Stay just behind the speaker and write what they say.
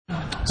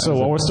So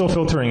while we're still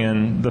filtering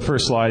in, the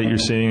first slide you're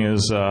seeing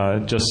is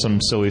just some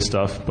silly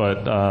stuff,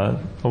 but a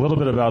little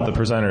bit about the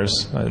presenters.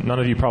 None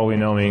of you probably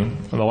know me.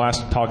 The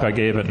last talk I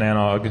gave at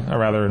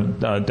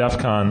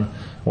Defcon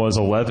was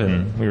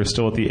 11. We were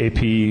still at the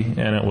AP,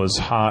 and it was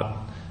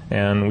hot,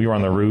 and we were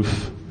on the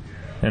roof,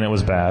 and it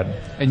was bad.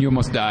 And you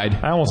almost died.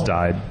 I almost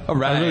died. All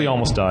right. I really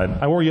almost died.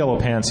 I wore yellow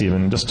pants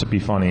even, just to be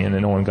funny, and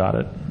then no one got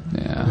it.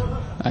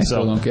 Yeah, I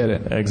still don't get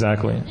it.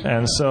 Exactly.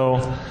 And so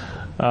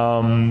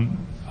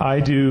I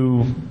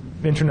do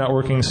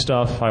internetworking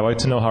stuff. I like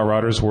to know how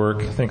routers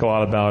work, think a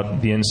lot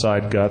about the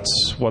inside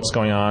guts, what's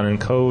going on in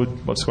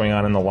code, what's going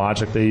on in the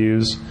logic they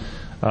use.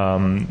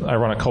 I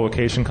run a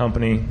co-location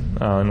company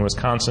in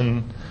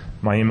Wisconsin.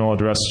 My email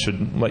address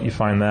should let you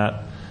find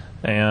that.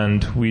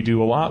 And we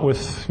do a lot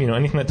with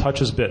anything that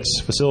touches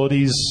bits,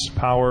 facilities,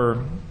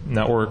 power,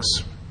 networks,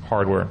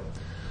 hardware.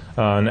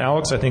 And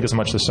Alex, I think, is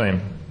much the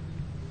same.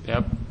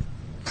 Yep.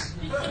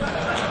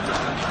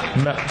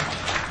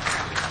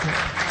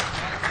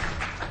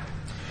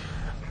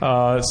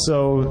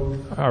 So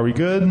are we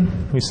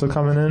good? We still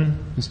coming in?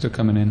 We're still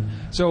coming in.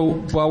 So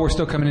while we're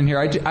still coming in here,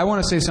 I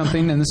want to say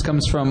something, and this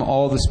comes from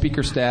all the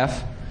speaker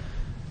staff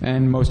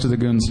and most of the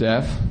Goon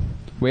staff.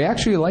 We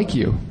actually like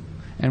you,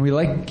 and we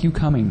like you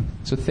coming.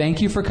 So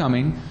thank you for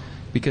coming,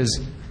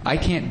 because I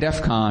can't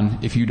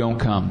Defcon if you don't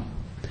come.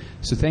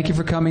 So thank you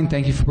for coming.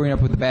 Thank you for putting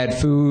up with the bad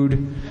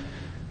food,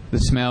 the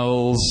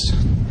smells,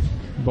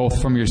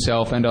 both from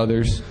yourself and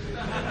others.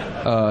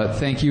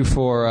 Thank you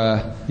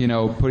for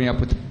putting up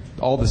with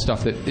all the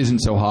stuff that isn't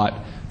so hot,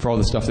 for all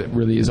the stuff that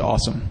really is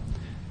awesome.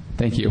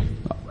 Thank you.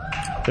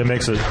 That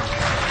makes it.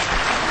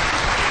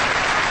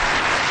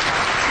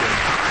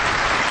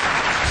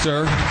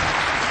 Sir,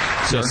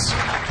 yes.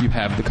 You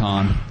have the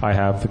con. I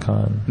have the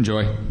con.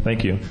 Enjoy.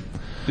 Thank you.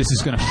 This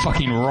is going to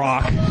fucking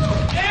rock.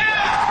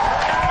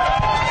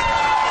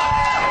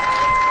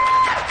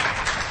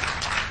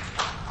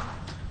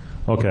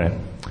 Okay.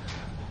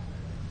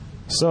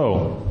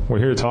 So, we're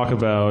here to talk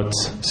about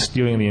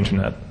stealing the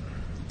internet,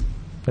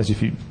 as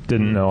if you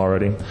didn't know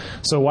already.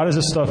 So why does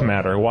this stuff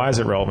matter? Why is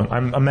it relevant?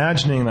 I'm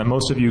imagining that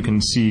most of you can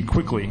see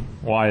quickly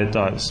why it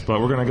does, but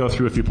we're going to go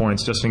through a few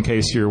points just in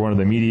case you're one of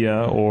the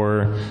media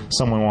or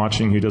someone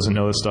watching who doesn't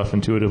know this stuff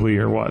intuitively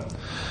or what.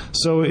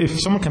 So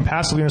if someone can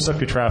passively intercept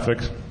your traffic,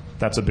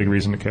 that's a big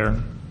reason to care.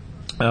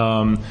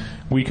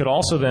 We could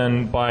also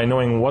then, by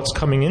knowing what's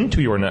coming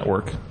into your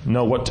network,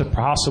 know what to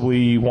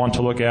possibly want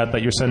to look at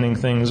that you're sending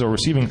things or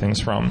receiving things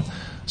from.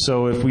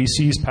 So if we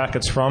seize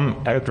packets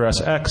from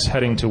address X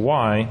heading to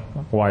Y,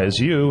 Y is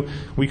you,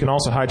 we can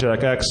also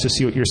hijack X to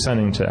see what you're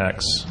sending to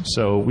X.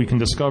 So we can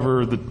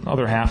discover the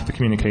other half of the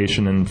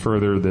communication and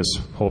further this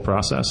whole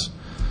process.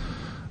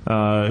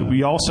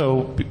 We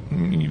also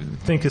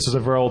think this is a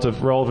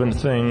relevant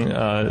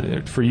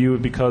thing for you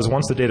because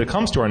once the data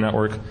comes to our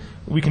network,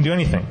 we can do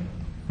anything.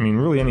 I mean,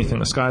 really anything.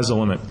 The sky's the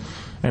limit.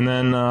 And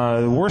then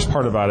the worst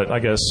part about it, I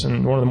guess,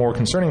 and one of the more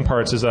concerning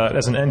parts is that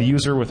as an end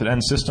user with an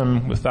end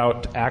system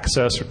without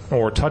access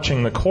or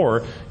touching the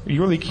core,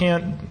 you really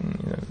can't,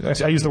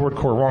 I use the word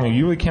core wrong,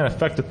 you really can't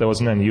affect it, though, as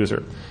an end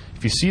user.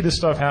 If you see this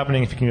stuff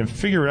happening, if you can even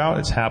figure it out,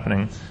 it's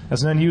happening.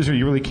 As an end user,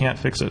 you really can't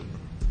fix it.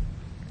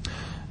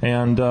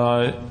 And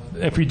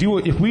if we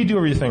do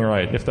everything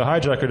right, if the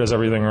hijacker does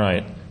everything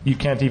right, you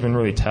can't even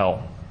really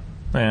tell.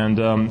 And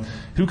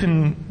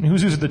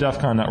who's using the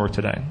Defcon network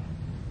today?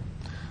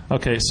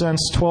 Okay,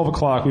 since 12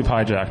 o'clock, we've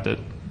hijacked it.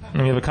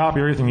 And we have a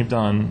copy of everything you've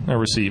done or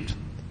received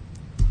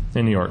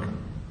in New York.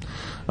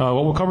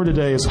 What we'll cover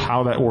today is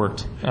how that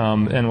worked,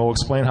 and we'll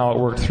explain how it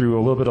worked through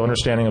a little bit of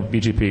understanding of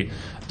BGP.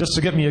 Just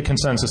to get me a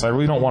consensus, I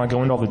really don't want to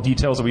go into all the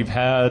details that we've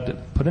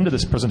had put into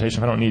this presentation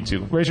if I don't need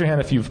to. Raise your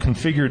hand if you've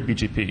configured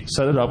BGP,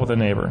 set it up with a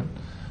neighbor,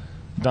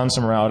 done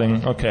some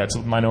routing. Okay, it's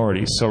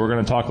minorities, so we're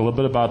going to talk a little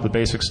bit about the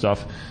basic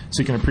stuff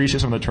so you can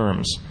appreciate some of the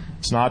terms.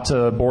 It's not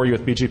to bore you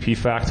with BGP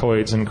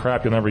factoids and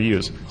crap you'll never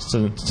use. It's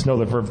to know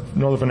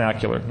the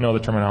vernacular, know the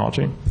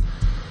terminology.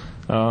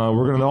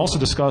 We're going to also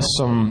discuss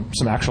some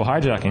actual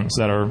hijackings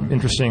that are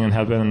interesting and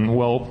have been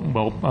well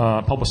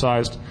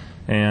publicized,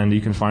 and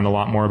you can find a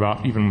lot more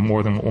about, even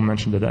more than what we'll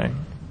mention today.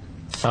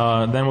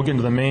 Then we'll get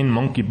into the main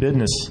monkey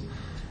business,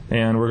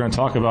 and we're going to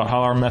talk about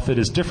how our method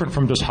is different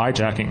from just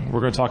hijacking.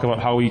 We're going to talk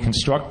about how we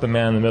construct the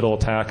man-in-the-middle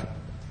attack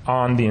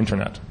on the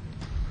internet.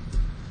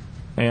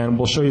 And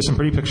we'll show you some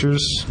pretty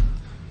pictures.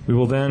 We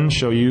will then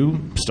show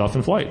you stuff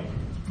in flight.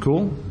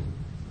 Cool?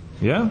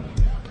 Yeah?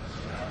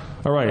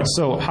 All right,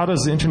 so how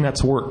does the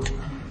internet work?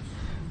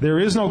 There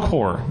is no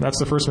core. That's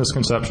the first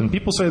misconception.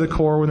 People say the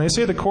core. When they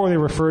say the core, they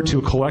refer to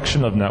a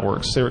collection of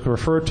networks. They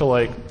refer to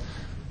like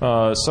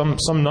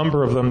some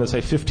number of them, that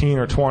say 15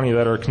 or 20,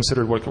 that are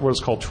considered what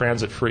is called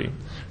transit-free,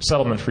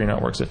 settlement-free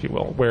networks, if you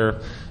will, where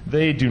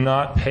they do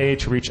not pay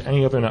to reach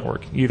any other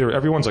network. Either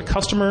everyone's a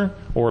customer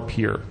or a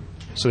peer.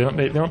 So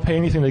they don't pay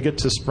anything to get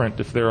to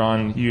Sprint if they're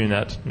on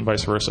Unet and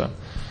vice versa.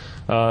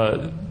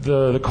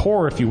 The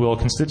core, if you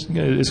will,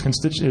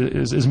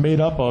 is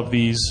made up of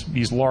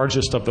these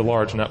largest of the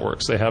large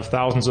networks. They have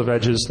thousands of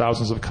edges,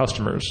 thousands of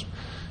customers.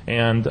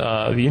 And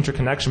the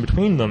interconnection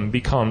between them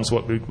becomes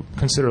what we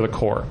consider the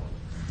core.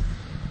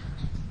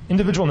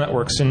 Individual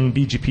networks in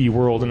BGP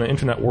world, in the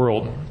internet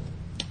world,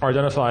 are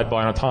identified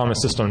by an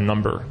autonomous system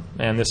number.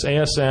 And this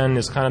ASN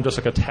is kind of just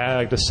like a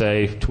tag to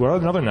say to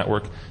another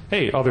network,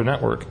 hey, other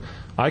network,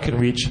 I can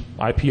reach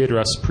IP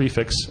address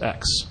prefix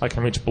X. I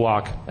can reach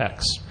block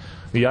X.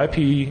 The IP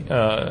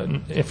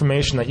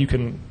information that you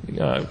can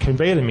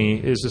convey to me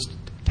is just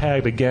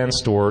tagged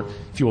against, or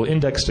if you will,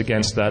 indexed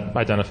against that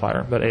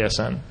identifier, that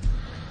ASN.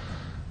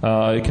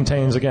 It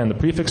contains, again, the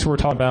prefix we're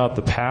talking about,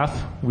 the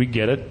path, we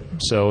get it.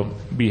 So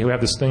we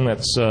have this thing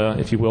that's,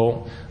 if you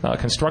will,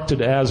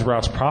 constructed as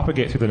routes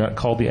propagate through the net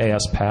called the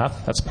AS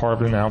path. That's part of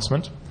the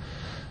announcement.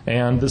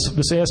 And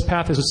this AS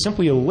path is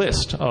simply a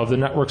list of the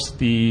networks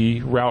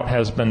the route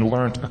has been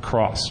learned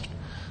across.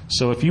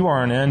 So if you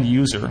are an end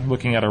user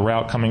looking at a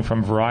route coming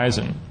from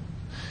Verizon,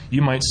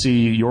 you might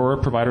see your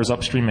provider's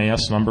upstream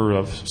AS number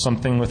of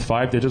something with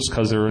 5 digits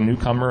because they're a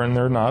newcomer and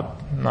they're not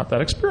that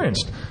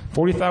experienced.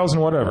 40,000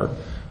 whatever.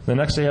 The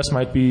next AS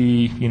might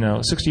be,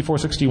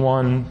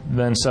 6461,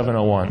 then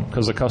 701,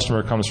 because the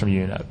customer comes from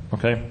Unet.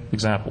 Okay?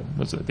 Example.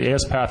 The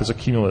AS path is a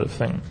cumulative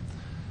thing.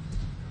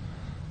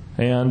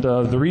 And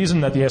the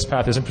reason that the AS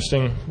path is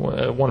interesting,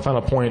 one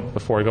final point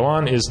before I go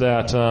on, is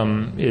that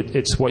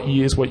it's what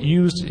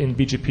used in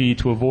BGP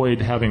to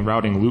avoid having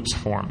routing loops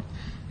form.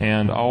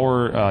 And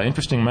our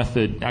interesting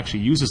method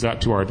actually uses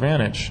that to our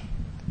advantage.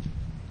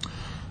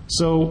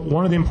 So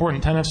one of the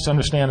important tenets to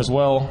understand as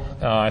well,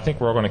 I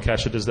think we're all going to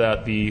catch it, is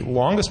that the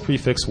longest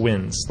prefix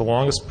wins. The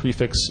longest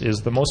prefix is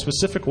the most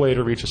specific way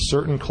to reach a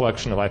certain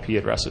collection of IP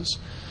addresses.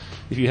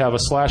 If you have a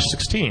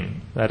 /16,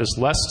 that is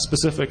less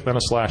specific than a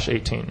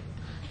 /18.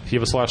 If you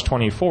have a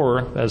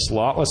 /24, that is a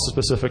lot less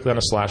specific than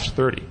a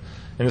 /30.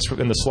 And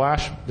the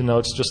slash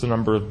denotes just the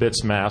number of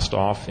bits masked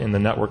off in the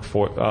network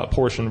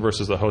portion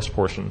versus the host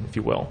portion, if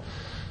you will.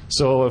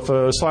 So if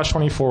a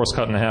 /24 was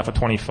cut in half, a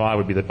 25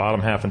 would be the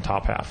bottom half and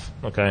top half.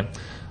 Okay,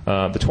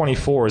 the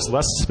 24 is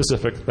less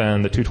specific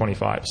than the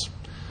 225s.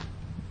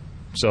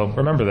 So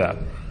remember that.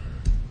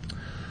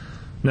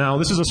 Now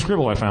this is a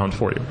scribble I found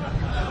for you.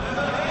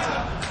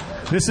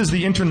 This is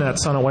the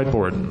internet's on a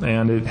whiteboard,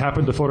 and it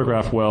happened to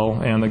photograph well,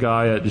 and the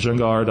guy at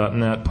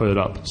jangar.net put it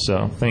up.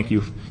 So thank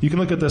you. You can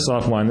look at this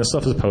offline. This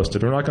stuff is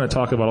posted. We're not going to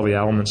talk about all the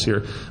elements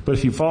here, but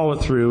if you follow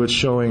it through, it's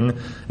showing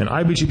an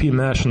iBGP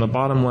mesh in the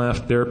bottom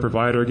left, their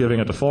provider giving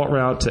a default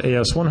route to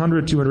AS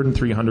 100, 200, and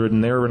 300,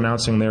 and they're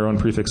announcing their own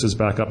prefixes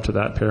back up to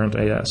that parent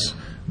AS.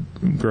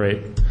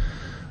 Great.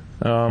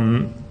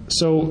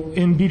 So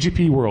in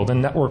BGP world, in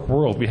network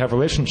world, we have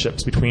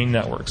relationships between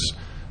networks.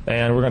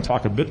 And we're going to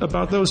talk a bit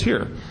about those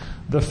here.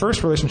 The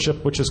first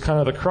relationship, which is kind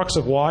of the crux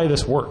of why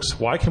this works,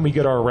 why can we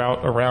get our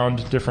route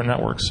around different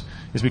networks,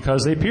 is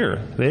because they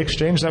peer. They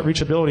exchange that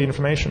reachability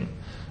information.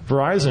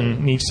 Verizon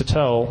needs to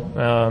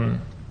tell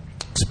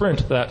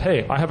Sprint that,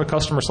 hey, I have a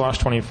customer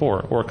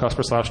 /24 or a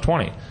customer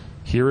 /20.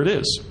 Here it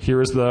is.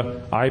 Here is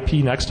the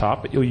IP next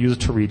hop. You'll use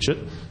it to reach it.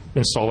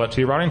 Install that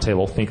to your routing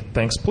table.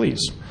 Thanks, please.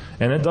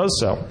 And it does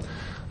so.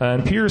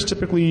 And peers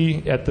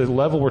typically, at the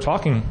level we're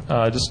talking,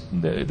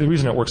 the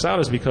reason it works out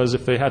is because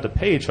if they had to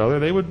pay each other,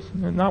 they would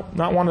not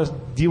want to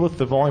deal with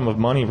the volume of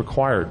money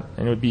required,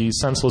 and it would be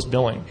senseless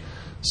billing.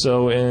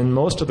 So in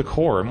most of the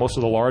core, most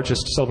of the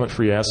largest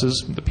settlement-free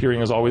ASs, the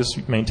peering is always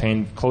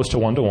maintained close to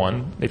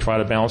 1-to-1. They try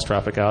to balance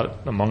traffic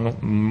out among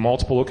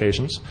multiple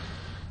locations.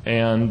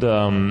 And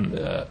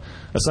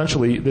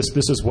essentially, this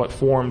is what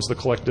forms the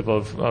collective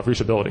of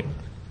reachability.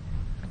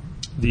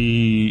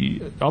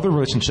 The other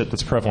relationship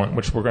that's prevalent,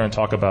 which we're going to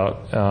talk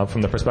about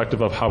from the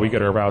perspective of how we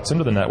get our routes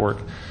into the network,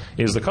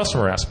 is the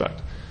customer aspect.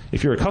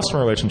 If you're a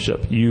customer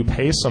relationship, you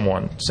pay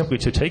someone simply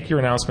to take your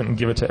announcement and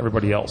give it to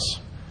everybody else,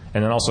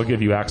 and then also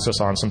give you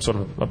access on some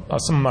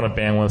amount of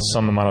bandwidth,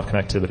 some amount of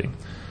connectivity.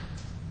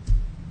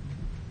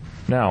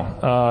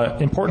 Now,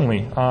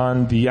 importantly,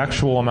 on the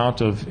actual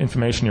amount of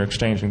information you're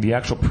exchanging, the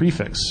actual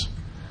prefix.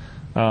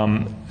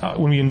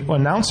 When we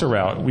announce a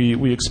route,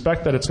 we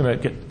expect that it's going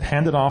to get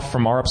handed off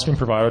from our upstream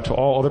provider to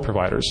all other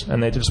providers,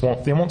 and they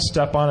won't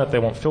step on it, they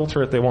won't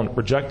filter it, they won't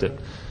reject it.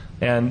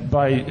 And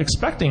by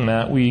expecting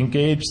that, we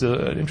engage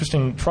the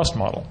interesting trust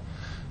model.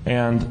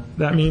 And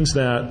that means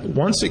that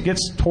once it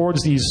gets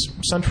towards these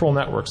central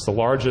networks, the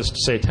largest,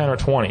 say 10 or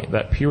 20,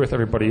 that peer with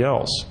everybody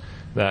else,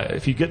 that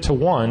if you get to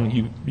one,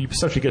 you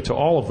essentially get to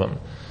all of them.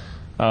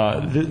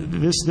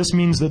 This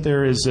means that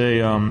there is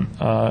an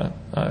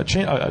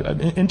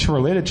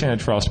interrelated chain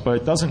of trust, but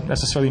it doesn't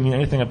necessarily mean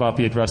anything about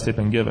the address they've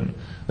been given.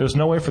 There's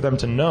no way for them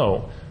to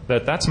know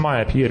that that's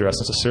my IP address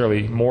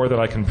necessarily, more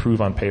than I can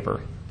prove on paper.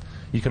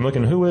 You can look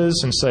in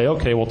Whois and say,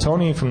 okay, well,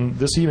 Tony from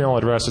this email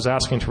address is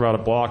asking to route a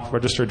block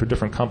registered to a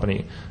different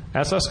company.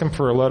 Ask him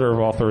for a letter of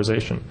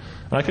authorization.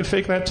 And I could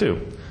fake that too.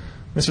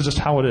 This is just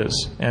how it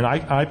is. And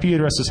IP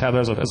addresses have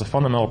that as a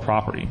fundamental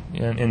property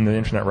in the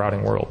internet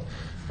routing world.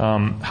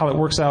 How it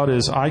works out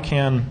is I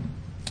can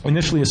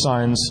initially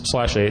assign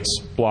 /8s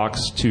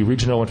blocks to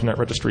regional internet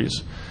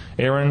registries.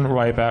 ARIN,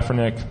 RIPE,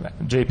 AFRINIC,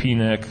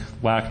 JPNIC,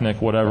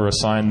 LACNIC, whatever,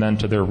 assigned then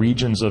to their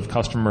regions of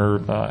customer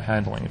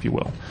handling, if you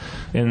will.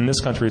 In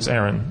this country, it's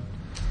ARIN.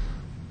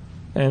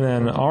 And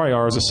then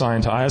RIR is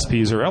assigned to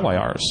ISPs or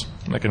LIRs,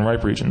 like in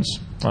RIPE regions.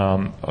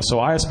 So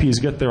ISPs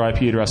get their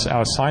IP address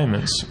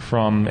assignments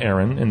from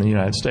ARIN in the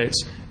United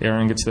States.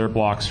 ARIN gets their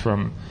blocks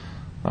from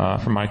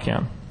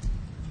ICANN.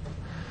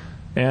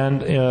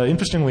 And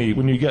interestingly,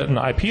 when you get an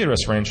IP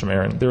address range from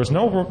ARIN, there is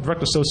no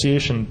direct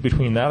association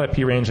between that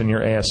IP range and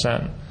your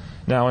ASN.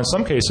 Now, in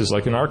some cases,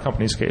 like in our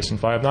company's case, in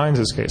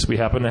Five9's case, we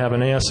happen to have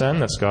an ASN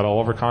that's got all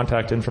of our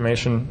contact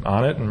information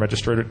on it and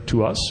registered it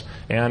to us,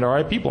 and our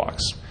IP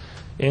blocks.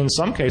 In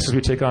some cases,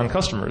 we take on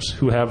customers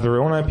who have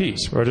their own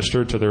IPs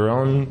registered to their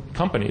own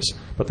companies,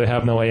 but they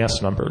have no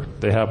AS number.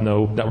 They have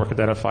no network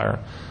identifier.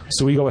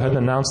 So we go ahead and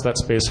announce that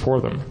space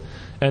for them.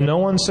 And no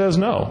one says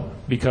no,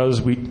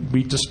 because we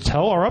just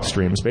tell our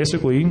upstreams,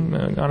 basically,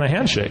 on a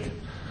handshake,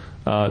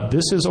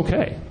 this is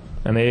okay.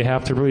 And they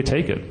have to really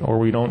take it, or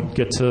we don't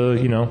get to,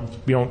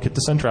 we don't get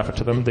to send traffic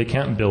to them. They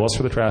can't bill us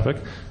for the traffic,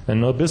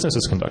 and no business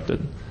is conducted.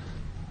 You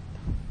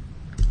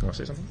want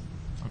to say something?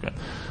 Okay.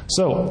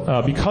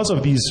 So because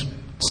of these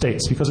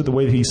states, because of the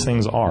way these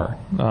things are,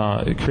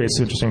 it creates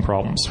interesting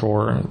problems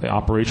for the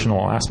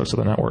operational aspects of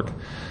the network.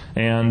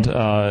 And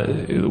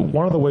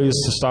one of the ways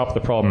to stop the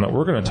problem that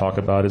we're going to talk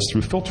about is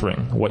through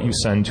filtering what you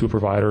send to a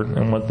provider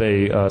and what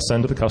they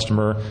send to the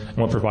customer and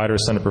what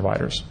providers send to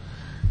providers.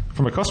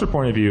 From a customer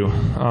point of view,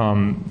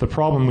 the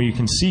problem we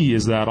can see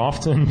is that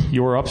often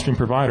your upstream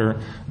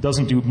provider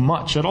doesn't do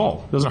much at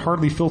all, doesn't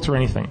hardly filter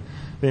anything.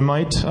 They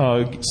might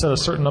set a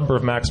certain number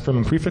of max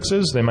priming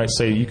prefixes. They might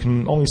say, you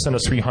can only send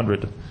us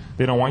 300.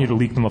 They don't want you to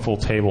leak them a full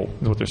table,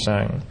 is what they're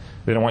saying.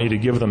 They don't want you to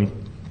give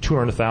them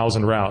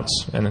 200,000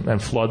 routes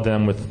and flood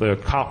them with the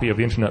copy of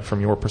the internet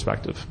from your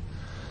perspective.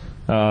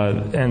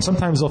 And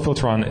sometimes they'll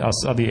filter on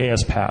the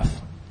AS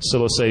path. So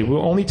they'll say,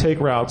 we'll only take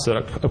routes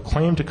that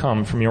claim to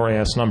come from your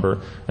AS number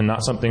and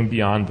not something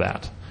beyond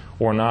that,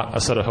 or not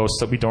a set of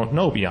hosts that we don't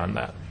know beyond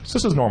that. So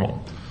this is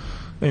normal.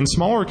 In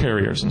smaller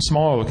carriers, in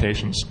smaller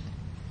locations,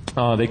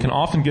 they can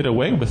often get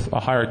away with a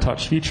higher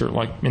touch feature,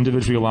 like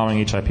individually allowing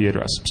each IP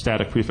address,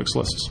 static prefix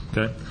lists.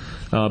 Okay?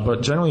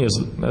 But generally,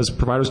 as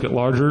providers get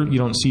larger, you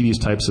don't see these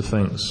types of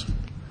things.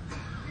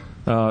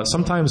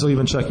 Sometimes they'll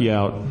even check you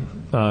out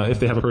if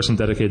they have a person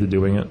dedicated to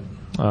doing it.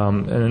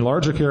 And in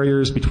larger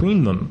carriers,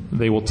 between them,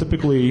 they will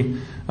typically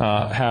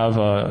have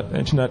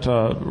internet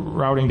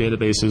routing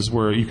databases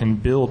where you can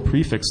build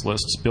prefix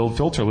lists, build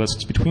filter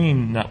lists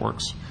between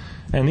networks.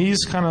 And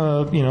these kind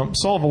of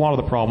solve a lot of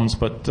the problems,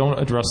 but don't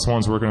address the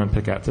ones we're going to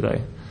pick at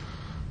today.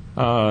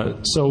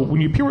 So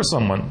when you peer with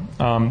someone,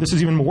 this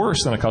is even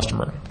worse than a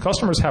customer.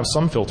 Customers have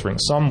some filtering,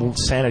 some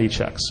sanity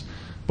checks.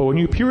 But when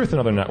you peer with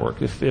another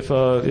network, if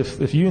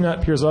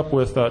Unet peers up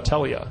with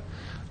Telia,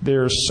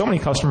 there's so many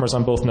customers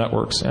on both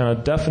networks and a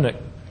definite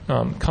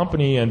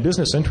company and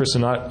business interest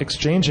in not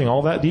exchanging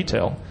all that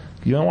detail.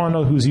 You don't want to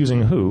know who's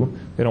using who.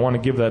 They don't want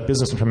to give that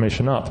business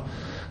information up.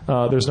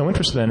 There's no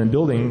interest then in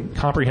building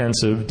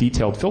comprehensive,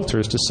 detailed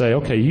filters to say,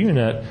 okay,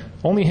 Unet,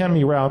 only hand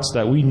me routes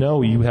that we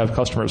know you have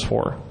customers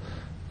for,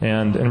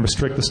 and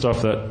restrict the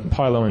stuff that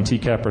Pilo and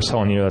TCAP are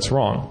telling you that's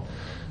wrong.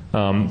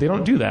 They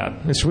don't do that.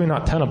 It's really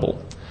not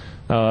tenable.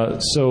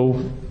 So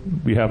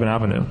we have an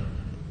avenue.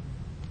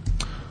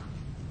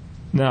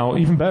 Now,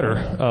 even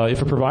better,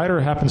 if a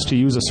provider happens to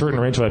use a certain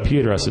range of IP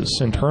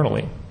addresses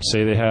internally,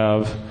 say they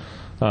have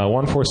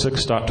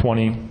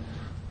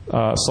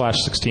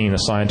 146.20/16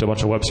 assigned to a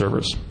bunch of web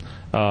servers,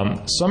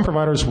 some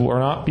providers will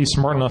not be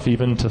smart enough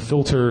even to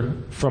filter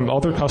from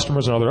other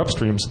customers and other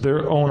upstreams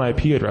their own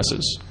IP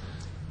addresses.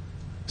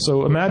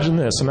 So imagine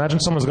this.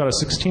 Imagine someone's got a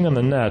 16 on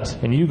the net,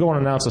 and you go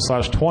and announce a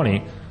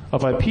 /20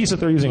 of IPs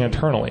that they're using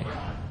internally.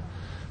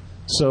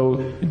 So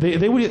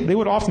they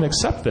would often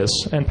accept this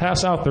and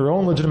pass out their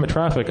own legitimate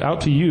traffic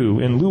out to you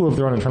in lieu of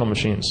their own internal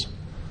machines,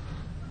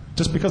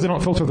 just because they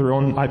don't filter their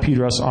own IP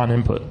address on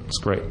input. It's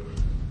great.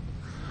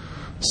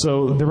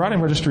 So the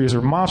routing registry is a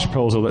monster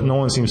proposal that no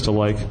one seems to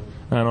like,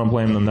 and I don't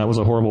blame them. That was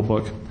a horrible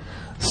book.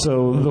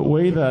 So the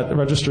way that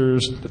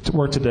registers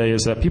work today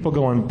is that people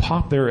go and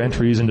pop their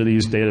entries into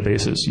these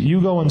databases. You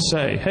go and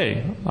say,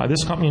 hey,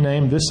 this company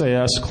name, this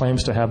AS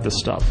claims to have this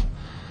stuff.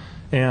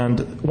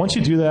 And once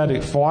you do that,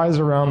 it flies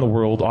around the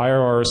world.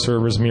 IRR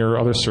servers mirror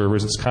other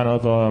servers. It's kind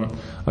of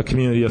a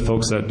community of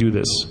folks that do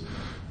this.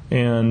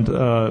 And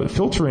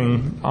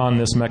filtering on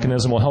this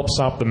mechanism will help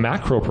stop the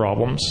macro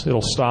problems.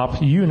 It'll stop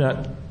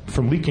Unet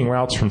from leaking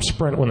routes from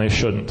Sprint when they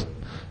shouldn't.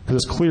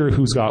 Because it's clear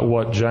who's got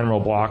what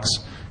general blocks,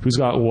 who's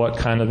got what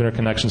kind of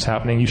interconnections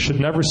happening. You should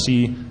never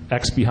see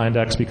X behind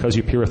X because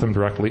you peer with them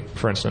directly,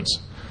 for instance.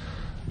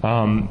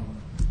 But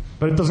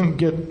it doesn't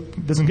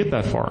get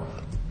that far.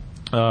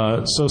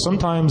 So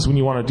sometimes when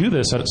you want to do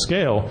this at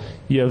scale,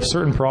 you have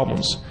certain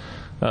problems.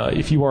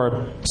 If you are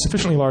a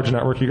sufficiently large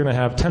network, you're going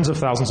to have tens of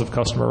thousands of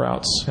customer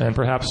routes, and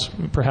perhaps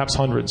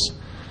hundreds.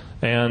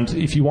 And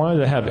if you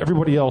wanted to have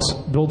everybody else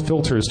build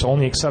filters to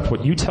only accept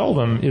what you tell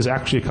them is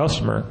actually a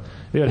customer,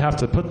 They would have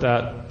to put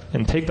that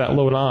and take that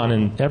load on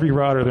in every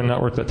router of their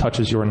network that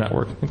touches your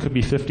network. It could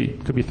be 50,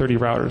 it could be 30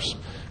 routers,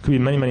 it could be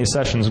many, many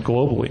sessions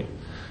globally.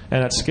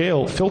 And at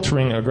scale,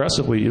 filtering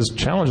aggressively is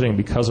challenging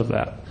because of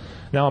that.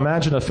 Now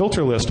imagine a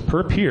filter list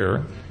per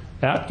peer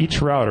at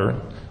each router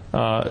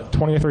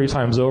 20 or 30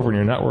 times over in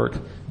your network,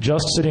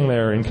 just sitting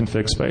there in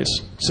config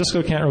space.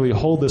 Cisco can't really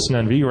hold this in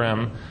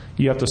NVRAM.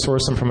 You have to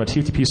source them from a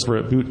TFTP server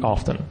at boot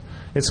often.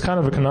 It's kind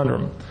of a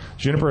conundrum.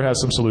 Juniper has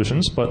some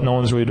solutions, but no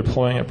one's really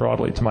deploying it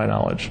broadly, to my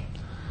knowledge.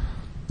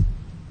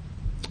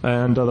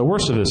 And the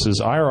worst of this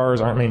is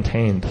IRRs aren't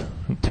maintained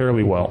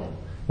terribly well.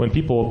 When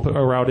people put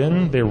a route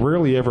in, they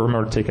rarely ever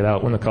remember to take it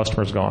out when the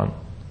customer's gone.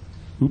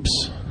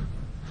 Oops.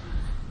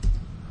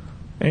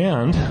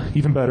 And,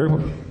 even better,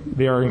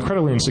 they are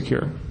incredibly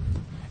insecure.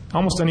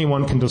 Almost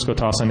anyone can just go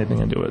toss anything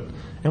into it.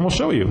 And we'll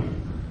show you.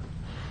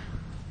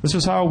 This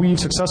is how we've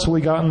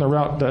successfully gotten the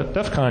route that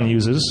Defcon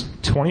uses,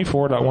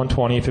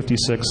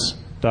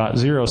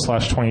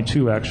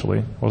 24.120.56.0/22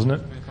 actually, wasn't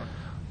it?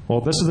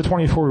 Well, this is the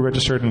 24 we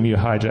registered and we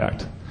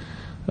hijacked.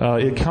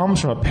 It comes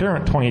from a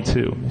parent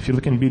 22. If you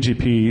look in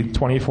BGP,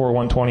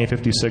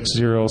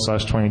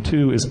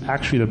 24.120.56.0/22 is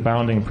actually the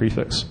bounding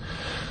prefix.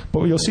 But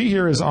what you'll see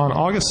here is on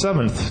August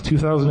 7th,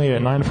 2008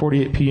 at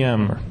 9:48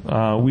 p.m.,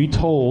 we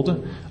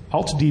told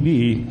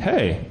AltDB,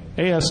 hey,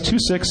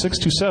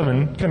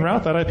 AS26627 can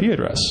route that IP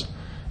address.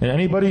 And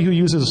anybody who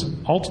uses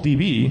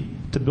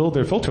AltDB to build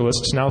their filter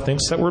lists now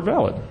thinks that we're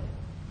valid.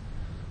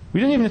 We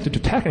didn't even have to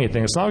attack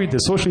anything. It's not like we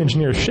did socially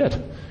engineer shit.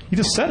 You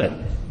just said it.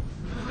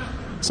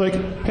 It's like,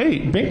 hey,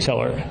 bank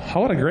teller,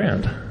 how about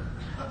 $1,000?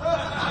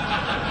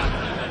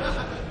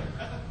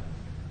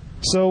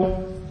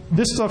 So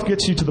this stuff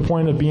gets you to the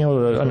point of being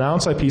able to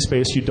announce IP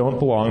space you don't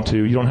belong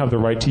to, you don't have the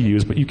right to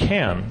use, but you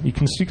can. You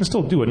can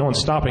still do it. No one's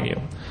stopping you.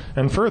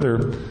 And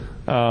further,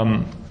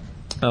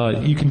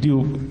 you can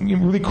do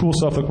really cool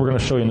stuff that we're going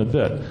to show you in a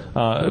bit.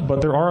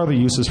 But there are other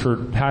uses for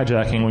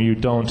hijacking where you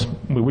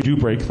do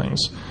break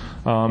things.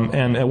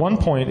 And at one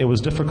point, it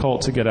was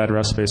difficult to get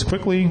address space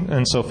quickly,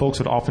 and so folks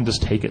would often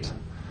just take it.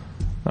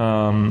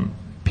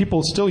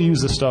 People still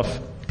use this stuff.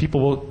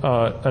 People will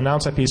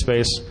announce IP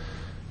space,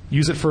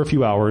 use it for a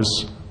few hours,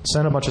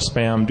 send a bunch of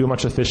spam, do a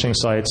bunch of phishing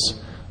sites,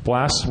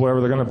 blast whatever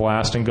they're going to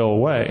blast, and go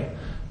away.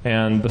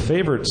 And the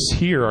favorites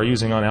here are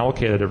using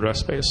unallocated address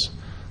space.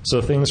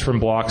 So things from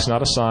blocks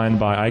not assigned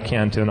by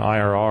ICANN to an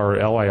IRR or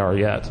LIR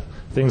yet,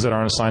 things that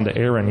aren't assigned to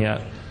ARIN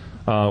yet.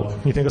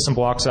 Can you think of some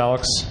blocks,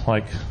 Alex?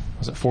 Like,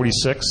 was it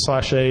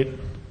 46/8?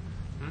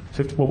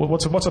 50,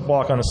 what's a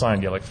block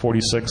unassigned yet? Like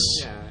 46?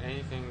 Yeah,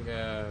 anything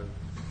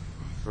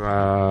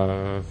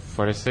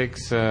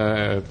 46,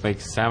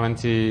 like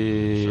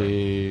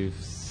 77,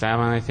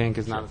 I think,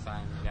 is not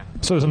assigned. Yeah.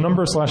 So there's a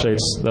number of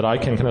 /8s that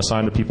ICANN can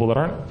assign to people that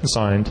aren't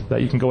assigned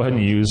that you can go ahead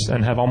and use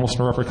and have almost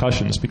no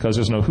repercussions because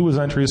there's no whois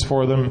entries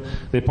for them.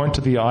 They point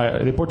to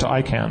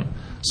ICANN.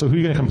 So who are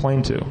you going to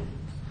complain to?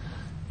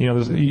 You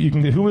know,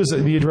 who is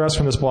the address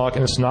from this block,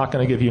 and it's not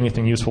going to give you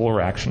anything useful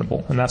or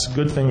actionable, and that's a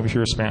good thing if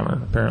you're a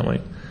spammer,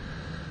 apparently.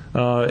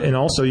 And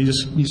also, you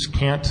just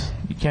can't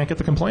get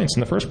the complaints in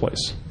the first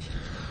place.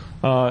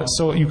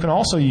 So you can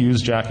also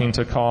use jacking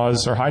to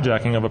cause or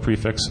hijacking of a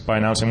prefix by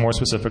announcing more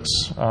specifics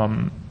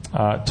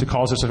to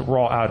cause this a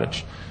raw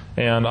outage.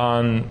 And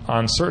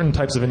on certain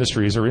types of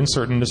industries or in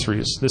certain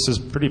industries, this is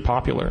pretty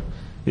popular.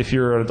 If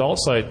you're an adult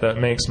site that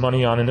makes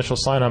money on initial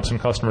signups and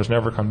customers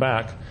never come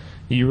back,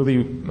 you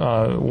really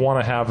want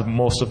to have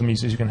most of the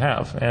users you can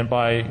have. And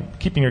by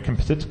keeping your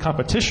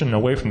competition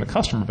away from the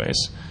customer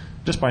base,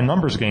 just by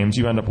numbers games,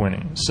 you end up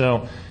winning.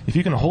 So if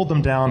you can hold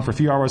them down for a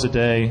few hours a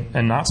day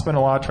and not spend a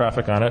lot of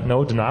traffic on it,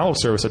 no denial of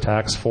service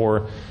attacks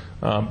for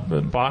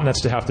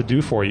botnets to have to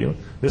do for you,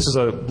 this is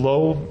a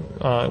low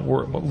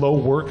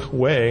work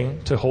way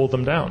to hold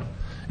them down.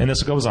 And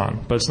this goes on,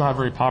 but it's not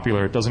very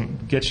popular. It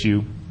doesn't get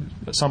you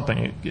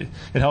something. It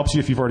helps you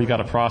if you've already got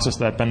a process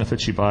that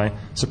benefits you by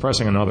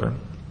suppressing another.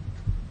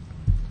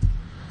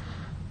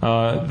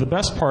 The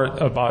best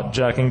part about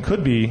jacking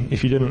could be,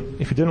 if you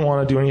didn't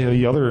want to do any of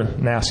the other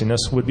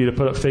nastiness, would be to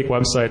put up fake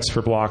websites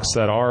for blocks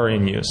that are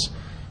in use.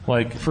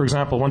 Like, for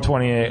example,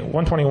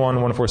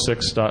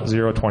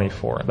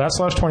 121.146.024. That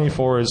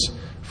 /24 is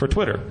for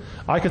Twitter.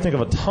 I could think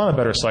of a ton of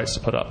better sites to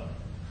put up.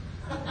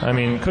 I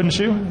mean, couldn't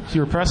you, if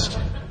you were pressed?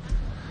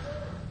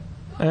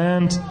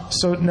 And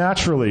so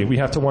naturally, we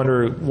have to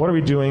wonder, what are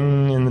we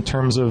doing in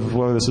terms of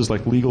whether this is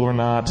like legal or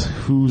not?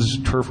 Whose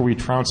turf are we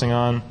trouncing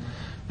on?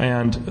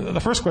 And the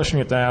first question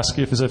you have to ask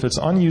is if it's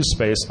unused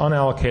space,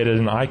 unallocated,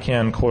 and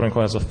ICANN,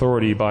 quote-unquote, has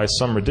authority by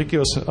some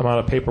ridiculous amount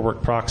of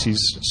paperwork proxies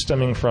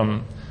stemming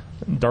from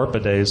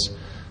DARPA days,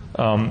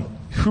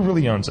 who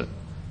really owns it?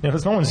 And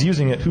if no one's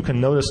using it, who can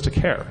notice to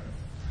care?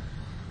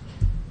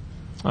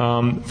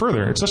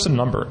 Further, it's just a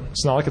number.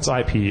 It's not like it's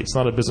IP. It's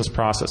not a business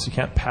process. You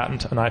can't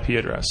patent an IP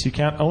address. You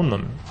can't own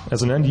them.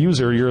 As an end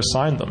user, you're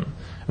assigned them.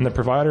 And the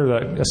provider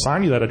that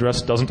assigned you that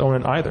address doesn't own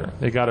it either.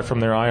 They got it from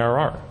their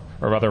IRR.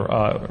 Or rather,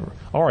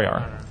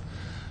 RIR.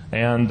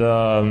 And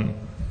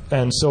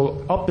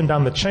so up and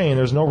down the chain,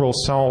 there's no real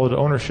solid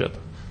ownership.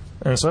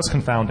 And so that's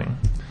confounding.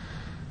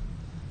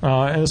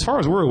 And as far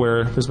as we're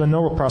aware, there's been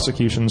no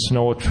prosecutions,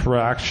 no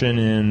traction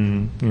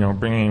in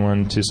bringing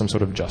anyone to some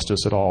sort of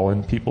justice at all.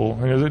 And people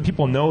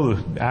know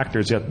the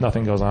actors, yet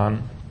nothing goes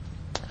on.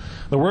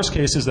 The worst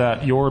case is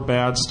that your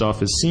bad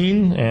stuff is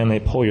seen, and they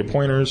pull your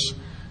pointers,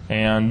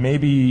 and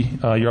maybe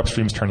your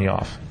upstreams turn you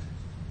off.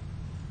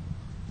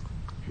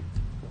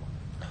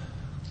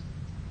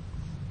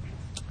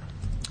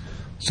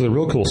 So the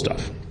real cool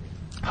stuff.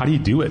 How do you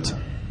do it?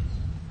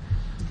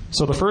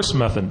 So the first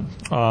method,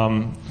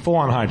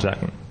 full-on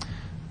hijacking.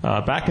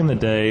 Back in the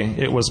day,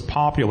 it was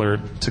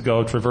popular to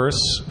go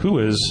traverse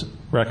whois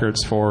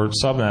records for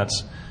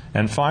subnets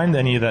and find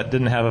any that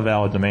didn't have a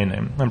valid domain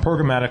name. And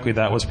programmatically,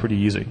 that was pretty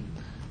easy.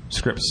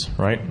 Scripts,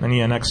 right? Any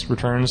NX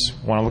returns,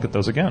 want to look at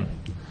those again.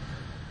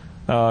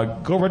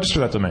 Go register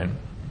that domain.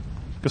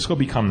 Just go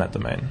become that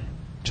domain.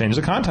 Change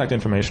the contact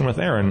information with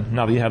Aaron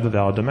now that you have the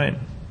valid domain.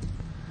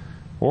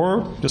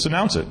 Or just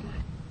announce it.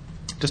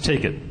 Just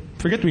take it.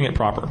 Forget doing it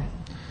proper.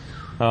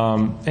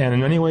 And in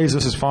many ways,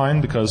 this is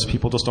fine because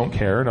people just don't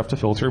care enough to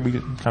filter. We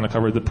kind of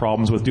covered the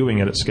problems with doing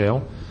it at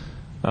scale.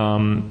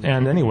 And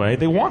anyway,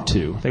 they want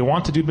to. They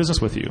want to do business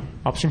with you.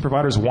 Upstream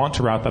providers want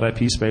to route that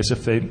IP space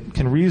if they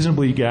can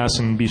reasonably guess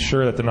and be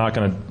sure that they're not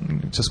going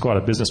to just go out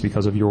of business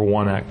because of your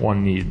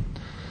one need.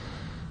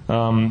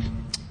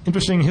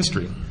 Interesting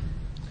history.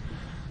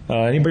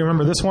 Anybody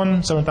remember this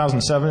one?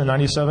 7007 and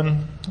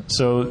 97.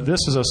 So this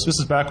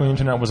is back when the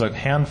internet was a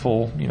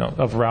handful,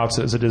 of routes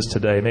as it is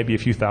today, maybe a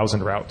few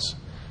thousand routes.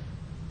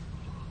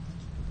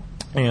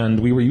 And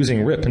we were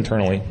using RIP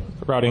internally,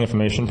 Routing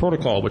Information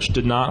Protocol, which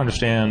did not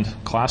understand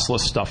classless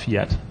stuff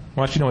yet.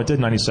 Well, actually, no, it did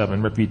in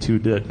 97. RIP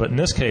v2 did. But in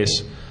this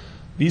case,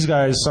 these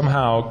guys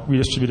somehow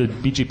redistributed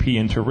BGP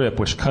into RIP,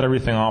 which cut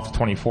everything off to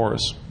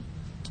 24s,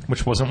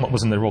 which wasn't what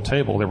was in the real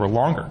table. They were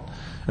longer.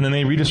 And then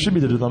they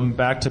redistributed them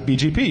back to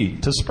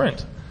BGP, to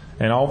Sprint.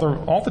 And all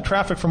the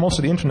traffic for most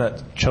of the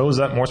internet chose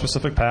that more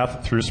specific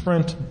path through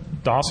Sprint,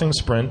 DOSing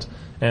Sprint,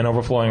 and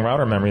overflowing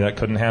router memory that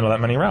couldn't handle that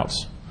many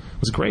routes. It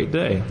was a great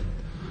day.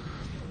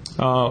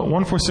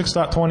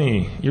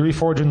 146.20, Erie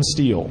Forged and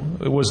Steel.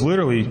 It was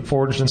literally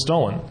forged and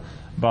stolen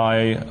by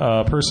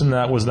a person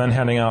that was then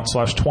handing out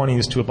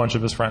 /20s to a bunch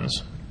of his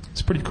friends.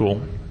 It's pretty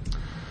cool.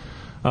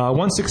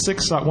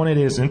 166.188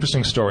 is an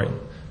interesting story.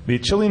 The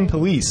Chilean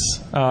police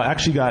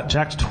actually got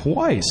jacked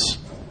twice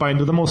by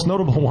the most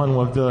notable one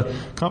with the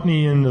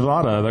company in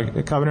Nevada,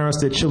 the Caballeros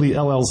de Chile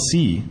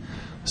LLC.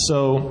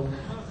 So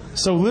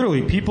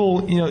literally,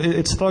 people,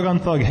 it's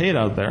thug-on-thug hate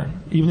out there,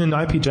 even in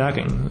IP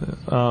jacking.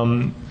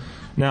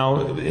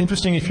 Now,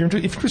 interesting, if you're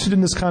interested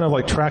in this kind of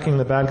like tracking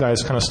the bad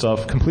guys kind of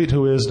stuff,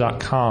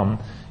 CompleteWhois.com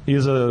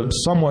is a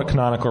somewhat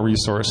canonical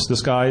resource.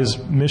 This guy's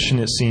mission,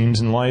 it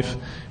seems, in life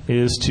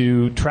is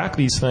to track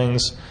these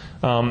things,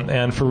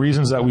 and for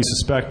reasons that we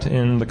suspect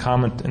in the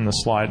comment in the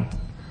slide.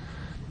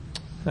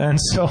 And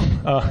so,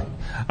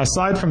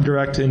 aside from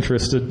direct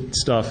interested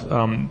stuff,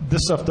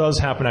 this stuff does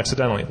happen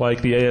accidentally,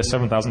 like the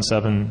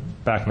AS7007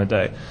 back in the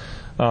day.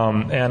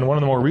 And one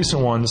of the more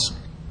recent ones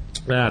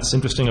that's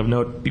interesting of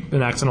note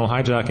in accidental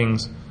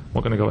hijackings,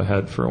 we're going to go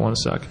ahead for 1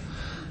 sec.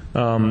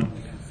 When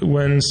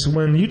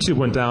YouTube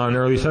went down in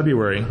early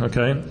February,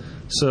 okay?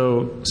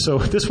 So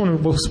this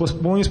one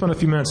we'll only spend a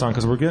few minutes on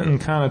because we're getting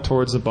kind of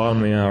towards the bottom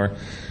of the hour.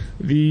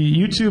 The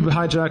YouTube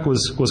hijack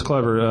was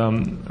clever,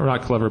 or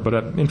not clever, but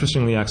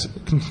interestingly,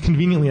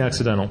 conveniently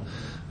accidental.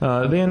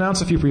 They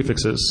announced a few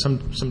prefixes, some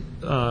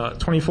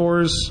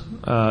 24s,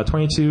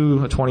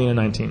 22, 20, and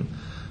 19.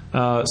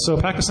 So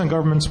Pakistan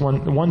government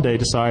one day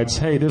decides,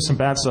 hey, there's some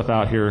bad stuff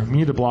out here. We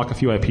need to block a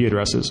few IP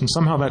addresses. And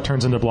somehow that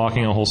turns into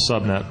blocking a whole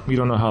subnet. We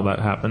don't know how that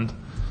happened.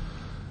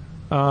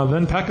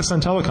 Then Pakistan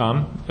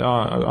Telecom,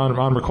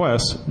 on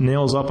request,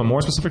 nails up a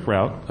more specific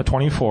route, a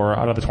 24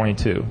 out of the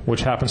 22,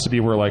 which happens to be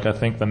where, I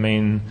think the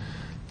main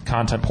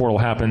content portal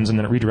happens, and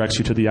then it redirects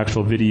you to the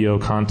actual video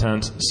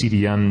content,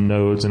 CDN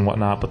nodes and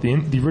whatnot. But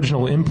the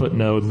original input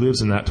node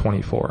lives in that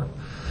 24.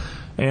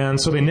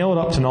 And so they nail it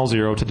up to null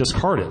zero to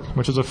discard it,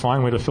 which is a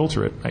fine way to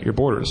filter it at your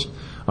borders.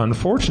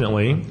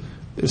 Unfortunately,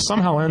 it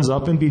somehow ends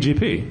up in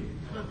BGP.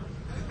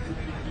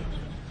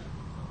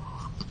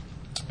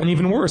 And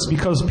even worse,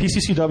 because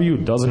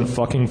PCCW doesn't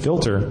fucking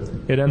filter,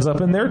 it ends up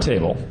in their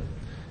table.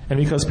 And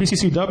because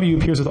PCCW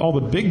appears with all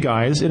the big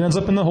guys, it ends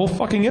up in the whole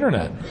fucking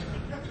internet.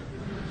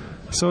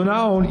 So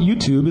now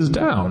YouTube is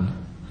down,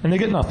 and they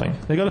get nothing.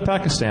 They go to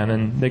Pakistan,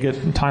 and they get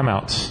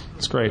timeouts.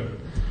 It's great.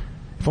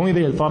 If only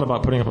they had thought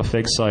about putting up a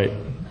fake site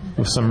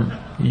with some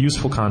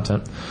useful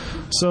content.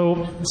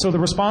 So the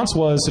response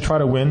was to try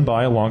to win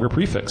by a longer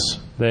prefix.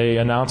 They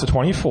announced a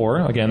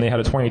 24. Again, they had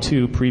a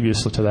 22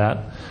 previous to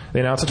that.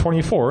 They announced a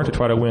 24 to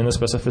try to win the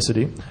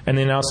specificity. And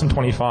they announced some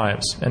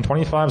 25s. And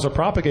 25s are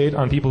propagate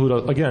on people who,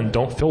 again,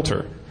 don't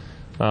filter.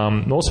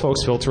 Most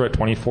folks filter at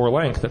 24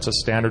 length. That's a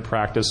standard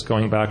practice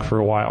going back for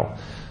a while.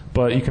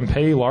 But you can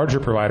pay larger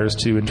providers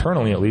to,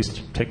 internally at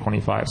least, take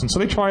 25s. And so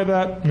they try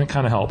that, and it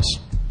kind of helps.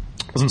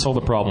 Doesn't solve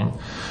the problem.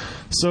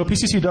 So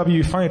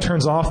PCCW finally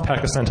turns off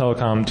Pakistan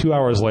Telecom 2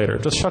 hours later,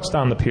 just shuts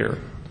down the peer.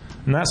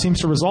 And that seems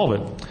to resolve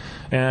it.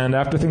 And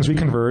after things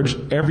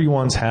reconverge,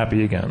 everyone's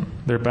happy again.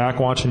 They're back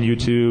watching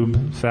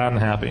YouTube, fat and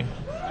happy.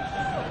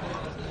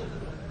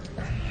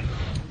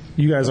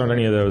 You guys aren't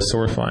any of those, so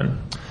we're fine.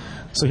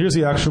 So here's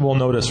the actual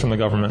notice from the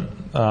government.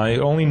 It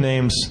only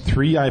names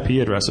 3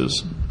 IP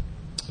addresses.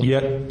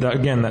 Yet,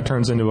 that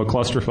turns into a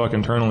clusterfuck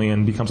internally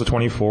and becomes a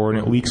 24, and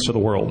it leaks to the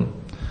world.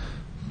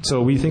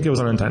 So we think it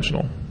was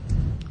unintentional.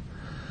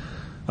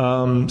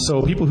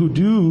 So people who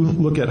do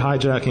look at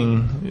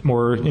hijacking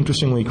more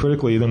interestingly,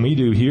 critically than we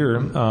do here,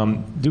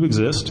 do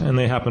exist, and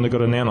they happen to go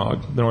to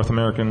NANOG, the North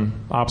American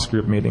Ops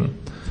Group meeting.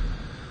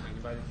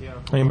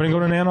 Anybody go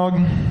to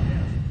NANOG?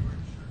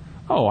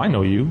 Oh, I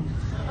know you.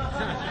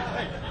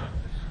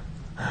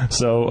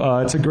 So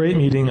it's a great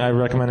meeting. I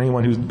recommend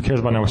anyone who cares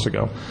about networks to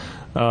go.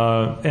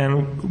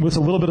 And with a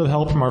little bit of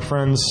help from our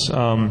friends,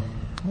 I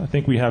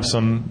think we have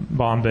some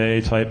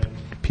Bombay-type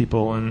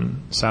people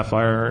and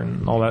Sapphire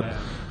and all that.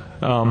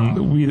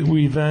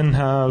 We then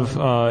have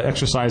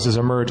exercises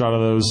emerge out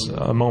of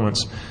those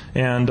moments.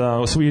 And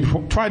so we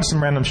tried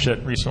some random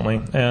shit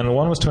recently. And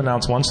one was to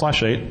announce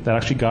 1/8. That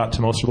actually got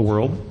to most of the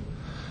world.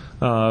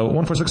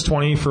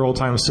 14620, for old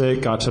time's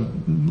sake, got to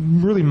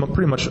really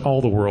pretty much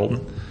all the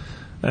world.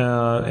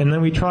 And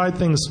then we tried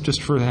things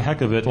just for the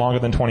heck of it, longer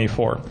than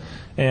 24.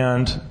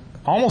 And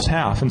almost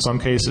half, in some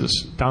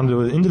cases, down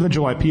to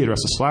individual IP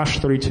addresses,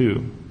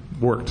 /32,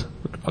 worked,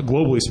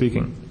 globally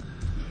speaking.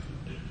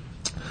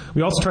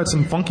 We also tried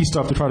some funky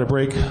stuff to try to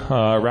break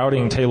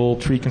routing table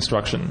tree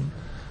construction.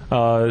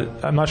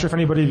 I'm not sure if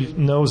anybody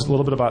knows a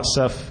little bit about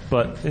Ceph,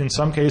 but in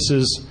some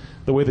cases,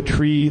 the way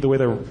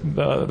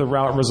the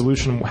route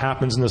resolution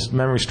happens in this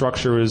memory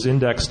structure is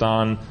indexed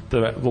on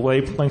the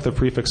length of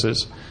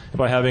prefixes. And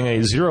by having a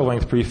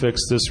 0-length prefix,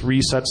 this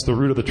resets the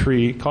root of the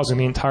tree, causing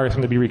the entire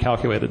thing to be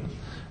recalculated.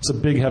 It's a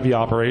big, heavy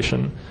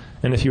operation.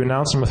 And if you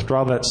announce and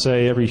withdraw that,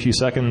 say, every few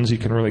seconds, you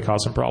can really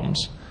cause some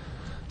problems.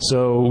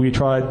 So we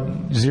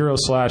tried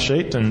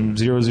 0/8 and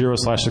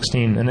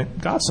 00/16, and it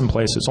got some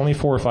places, only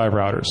 4 or 5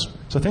 routers.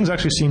 So things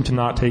actually seem to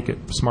not take it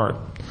smart.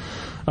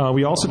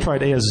 We also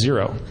tried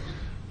AS0,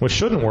 which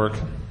shouldn't work,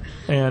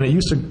 and it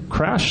used to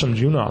crash some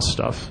Junos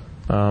stuff.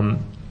 That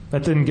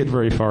didn't get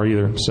very far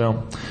either,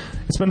 so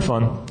it's been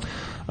fun.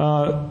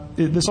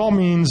 This all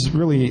means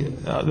really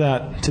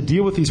that to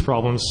deal with these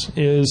problems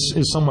is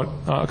somewhat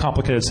a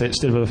complicated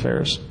state of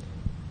affairs.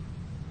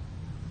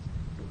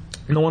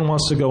 No one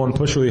wants to go and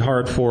push really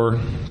hard for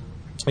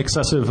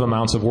excessive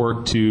amounts of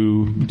work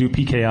to do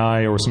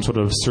PKI or some sort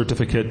of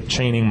certificate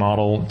chaining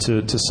model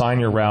to sign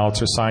your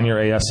routes or sign your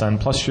ASN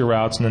plus your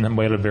routes and then have a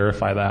way to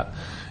verify that.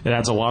 It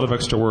adds a lot of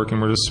extra work,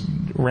 and we're just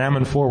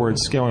ramming forward,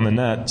 scaling the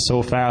net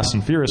so fast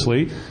and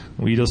furiously,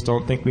 we just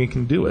don't think we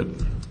can do it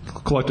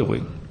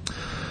collectively.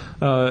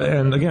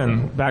 And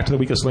again, back to the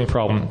weakest link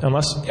problem.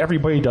 Unless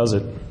everybody does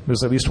it,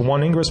 there's at least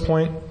one ingress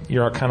point,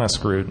 you're kind of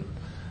screwed.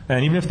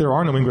 And even if there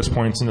are no ingress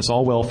points and it's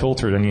all well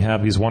filtered and you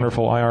have these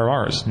wonderful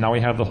IRRs, now we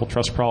have the whole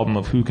trust problem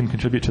of who can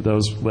contribute to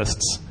those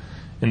lists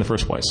in the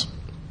first place.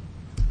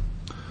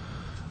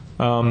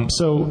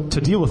 So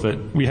to deal with it,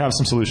 we have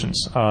some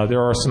solutions.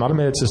 There are some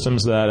automated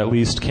systems that at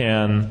least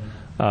can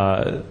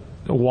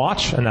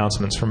watch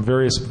announcements from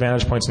various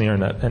vantage points on the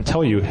internet and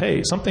tell you,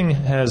 hey, something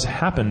has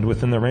happened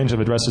within the range of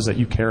addresses that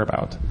you care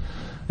about.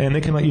 And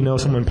they can let you know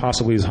someone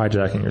possibly is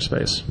hijacking your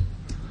space.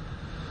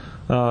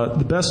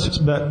 The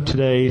best bet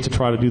today to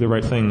try to do the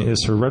right thing is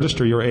to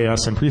register your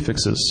AS and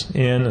prefixes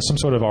in some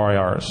sort of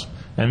RIRs.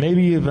 And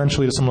maybe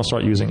eventually someone will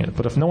start using it.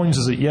 But if no one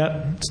uses it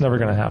yet, it's never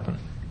going to happen.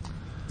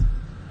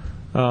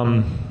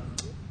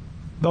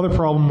 The other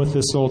problem with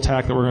this little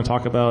attack that we're going to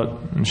talk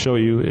about and show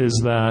you is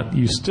that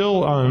you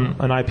still, on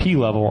an IP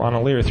level, on a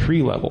layer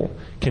 3 level,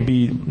 can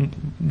be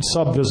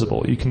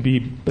sub-visible. You can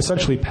be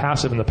essentially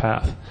passive in the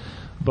path.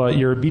 But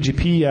your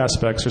BGP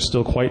aspects are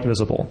still quite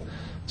visible.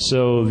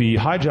 So the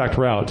hijacked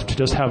route, to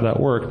just have that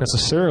work,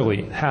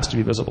 necessarily has to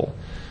be visible.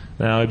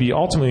 Now, it'd be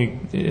ultimately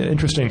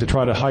interesting to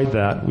try to hide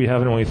that. We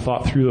haven't really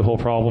thought through the whole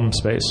problem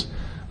space.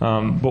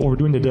 But what we're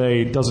doing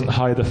today doesn't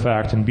hide the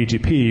fact in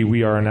BGP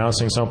we are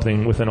announcing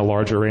something within a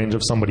larger range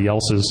of somebody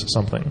else's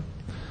something.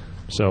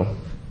 So,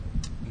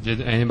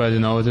 did anybody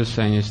notice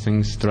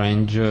anything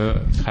strange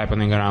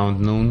happening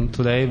around noon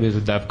today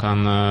with the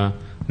Defcon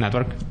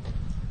network?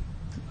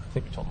 I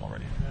think you told them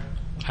already.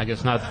 I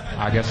guess not.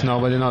 I guess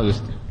nobody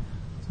noticed.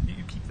 You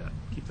keep that.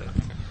 Keep that.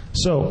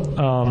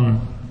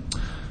 So,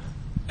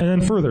 and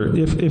then further,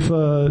 if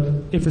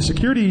the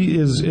security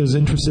is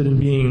interested in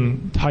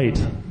being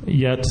tight,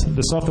 yet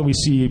the stuff that we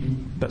see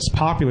that's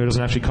popular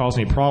doesn't actually cause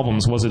any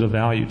problems, was it of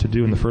value to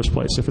do in the first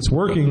place? If it's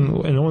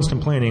working and no one's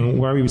complaining,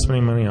 why are we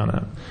spending money on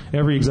that?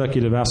 Every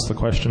executive asks the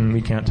question,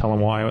 we can't tell them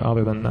why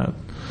other than that.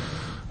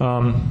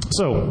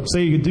 So,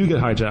 say you do get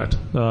hijacked.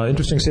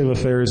 Interesting state of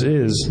affairs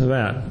is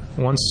that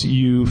once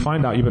you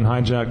find out you've been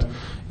hijacked,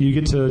 you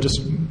get to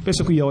just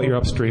basically yell at your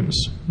upstreams.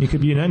 You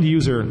could be an end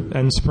user,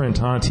 end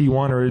sprint on a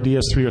T1 or a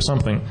DS3 or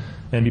something,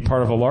 and be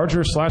part of a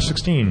larger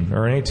 /16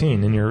 or an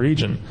 18 in your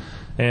region.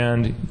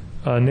 And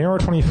a narrow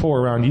 24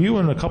 around you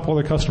and a couple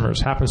other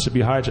customers happens to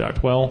be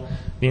hijacked, well,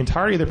 the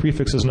entirety of the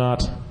prefix is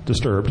not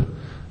disturbed.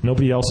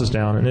 Nobody else is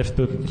down. And if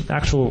the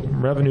actual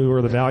revenue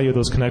or the value of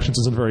those connections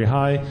isn't very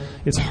high,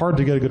 it's hard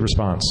to get a good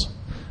response.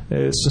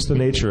 It's just the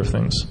nature of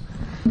things.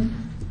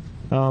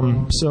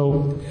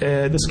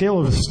 The scale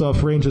of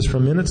stuff ranges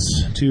from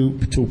minutes to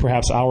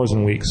perhaps hours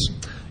and weeks.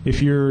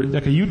 If you're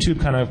like a YouTube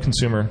kind of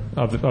consumer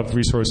of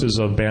resources,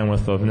 of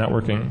bandwidth, of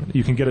networking,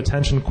 you can get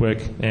attention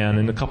quick and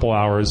in a couple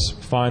hours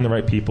find the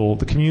right people.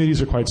 The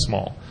communities are quite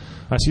small.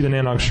 I see the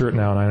Nanog shirt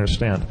now and I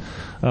understand.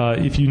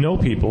 If you know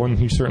people, and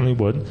you certainly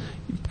would,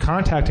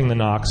 contacting the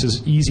Knox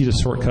is easy to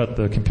shortcut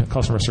the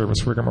customer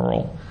service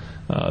rigmarole.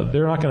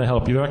 They're not going to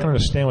help you. They're not going to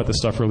understand what this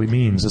stuff really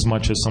means as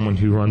much as someone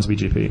who runs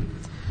BGP.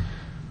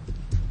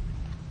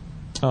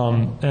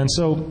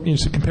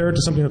 To compare it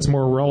to something that's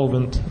more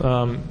relevant,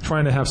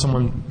 trying to have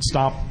someone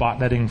stop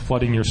botnetting,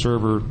 flooding your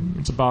server,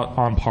 it's about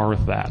on par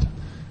with that.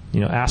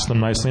 Ask them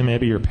nicely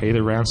maybe, or pay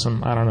the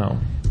ransom. I don't know.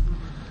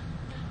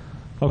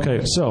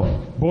 Okay, so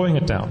boiling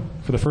it down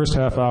for the first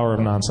half hour of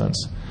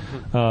nonsense.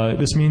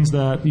 This means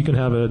that you can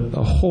have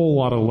a whole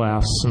lot of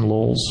laughs and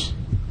lulls.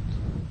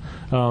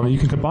 You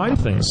can combine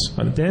things.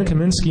 Dan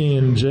Kaminsky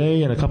and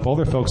Jay and a couple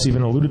other folks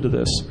even alluded to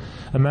this.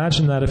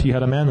 Imagine that if you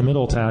had a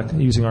man-in-the-middle attack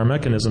using our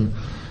mechanism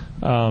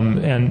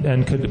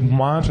and could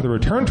monitor the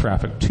return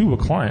traffic to a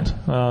client.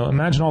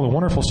 Imagine all the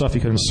wonderful stuff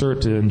you could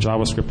insert in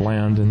JavaScript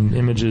land, in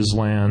images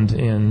land,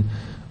 in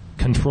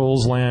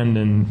controls land,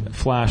 and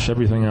Flash,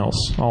 everything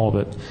else, all of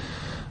it.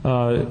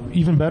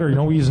 Even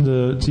better, we use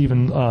to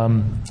even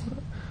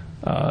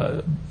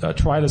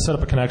try to set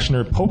up a connection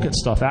or poke at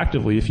stuff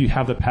actively if you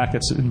have the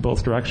packets in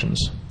both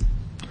directions.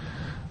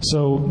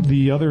 So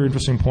the other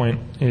interesting point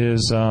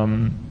is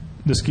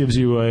this gives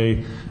you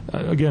a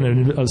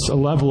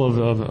level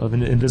of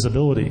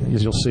invisibility,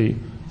 as you'll see,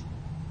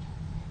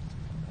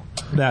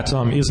 that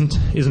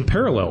isn't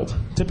paralleled.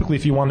 Typically,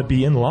 if you want to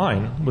be in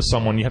line with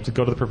someone, you have to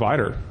go to the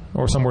provider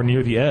or somewhere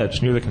near the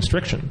edge, near the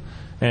constriction.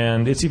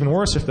 And it's even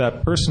worse if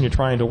that person you're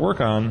trying to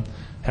work on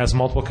has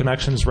multiple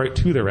connections right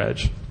to their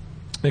edge.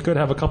 They could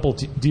have a couple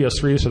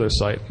DS3s to their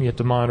site. You have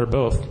to monitor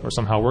both or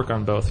somehow work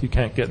on both. You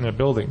can't get in their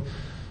building.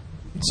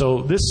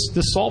 So this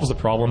solves the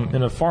problem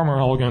in a far more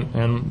elegant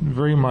and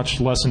very much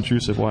less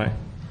intrusive way.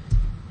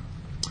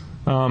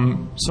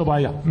 So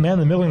by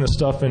man-in-the-middling this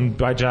stuff and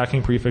by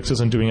jacking prefixes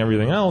and doing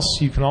everything else,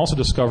 you can also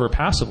discover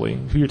passively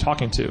who you're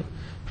talking to.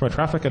 From a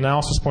traffic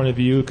analysis point of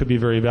view, it could be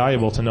very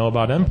valuable to know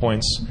about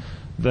endpoints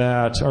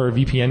that are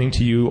VPNing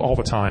to you all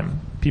the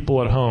time.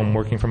 People at home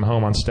working from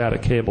home on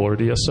static cable or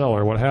DSL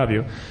or what have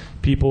you.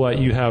 People that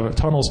you have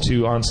tunnels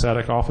to on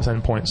static office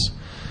endpoints.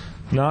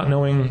 Not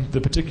knowing the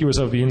particulars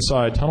of the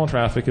inside tunnel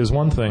traffic is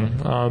one thing,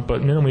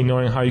 but minimally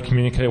knowing how you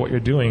communicate what you're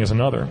doing is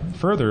another.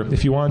 Further,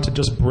 if you wanted to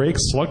just break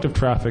selective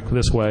traffic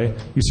this way,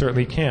 you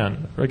certainly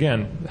can.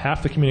 Again,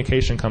 half the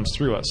communication comes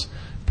through us.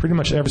 Pretty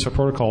much every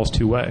protocol is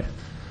two-way.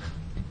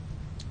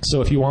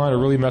 So if you wanted to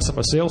really mess up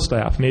a sales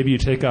staff, maybe you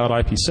take out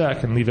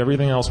IPsec and leave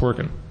everything else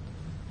working.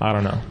 I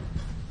don't know.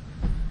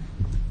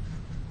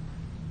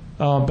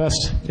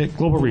 Best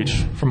global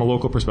reach from a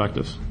local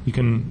perspective. You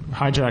can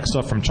hijack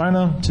stuff from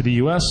China to the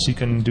US. You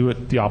can do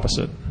it the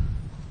opposite.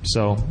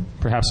 So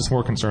perhaps it's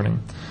more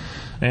concerning.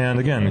 And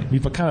again,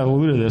 we've kind of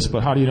alluded to this,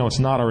 but how do you know it's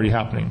not already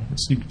happening?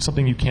 It's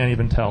something you can't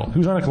even tell.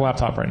 Who's on a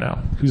laptop right now?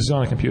 Who's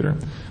on a computer?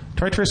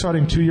 Try trace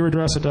routing to your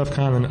address at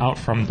Defcon and out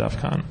from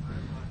Defcon.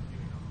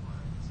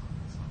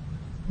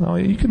 Well,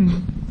 you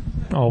can...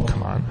 Oh,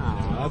 come on.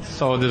 Oh, that's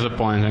so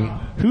disappointing.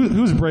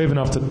 Who's brave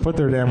enough to put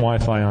their damn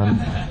Wi-Fi on?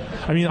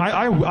 I mean,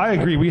 I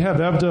agree. We have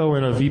Evdo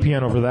and a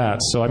VPN over that,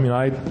 so I mean,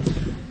 I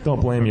don't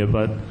blame you,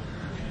 but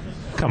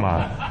come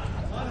on.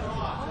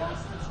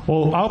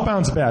 Well,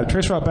 outbound's bad.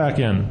 Trace route back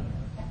in.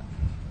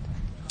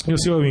 You'll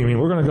see what we mean.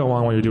 We're going to go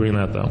on while you're doing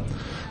that, though.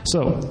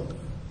 So,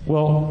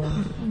 well,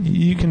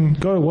 you can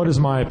go to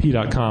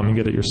whatismyip.com and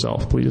get it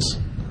yourself, please.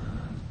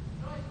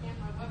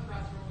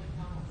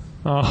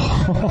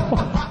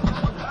 Oh.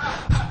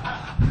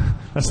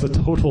 That's the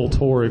total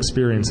Tor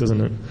experience,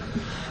 isn't it?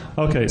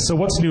 Okay, so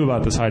what's new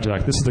about this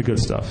hijack? This is the good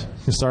stuff.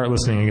 You start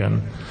listening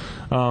again.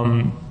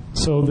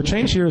 So the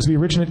change here is we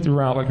originate the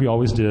route like we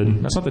always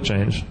did. That's not the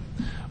change.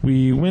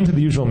 We win through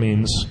the usual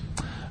means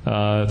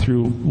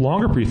through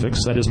longer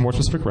prefix, that is more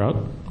specific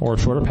route, or a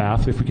shorter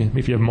path.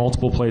 If you have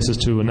multiple places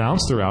to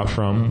announce the route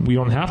from, we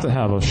don't have to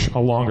have a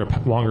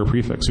longer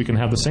prefix. We can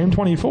have the same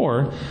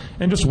 24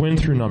 and just win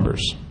through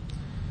numbers.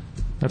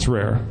 That's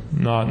rare.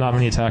 Not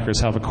many attackers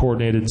have a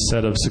coordinated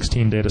set of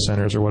 16 data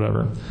centers or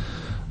whatever.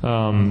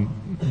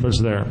 But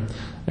it's there.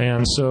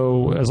 And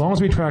so as long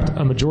as we attract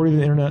a majority of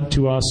the internet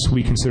to us,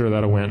 we consider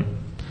that a win.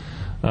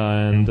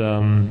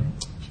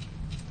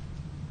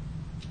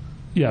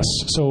 Yes,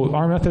 so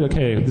our method,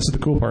 okay, this is the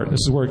cool part.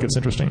 This is where it gets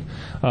interesting.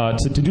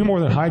 To do more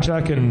than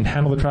hijack it and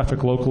handle the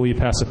traffic locally,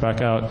 pass it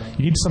back out,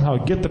 you need to somehow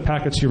get the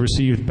packets you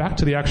received back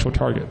to the actual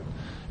target.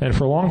 And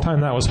for a long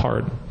time, that was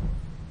hard.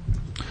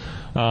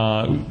 We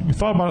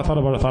thought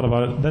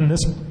about it. Then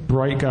this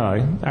bright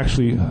guy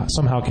actually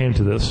somehow came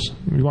to this.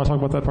 You want to talk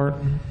about that part?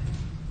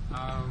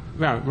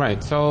 Well,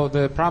 right. So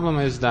the problem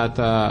is that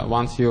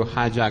once you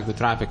hijack the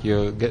traffic,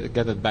 you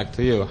get it back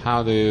to you.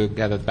 How do you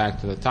get it back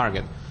to the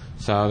target?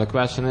 So the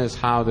question is,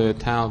 how do you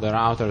tell the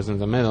routers in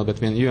the middle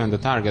between you and the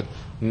target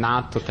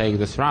not to take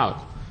this route?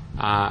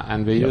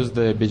 And we use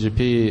the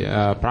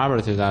BGP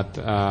property that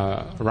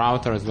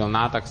routers will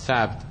not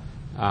accept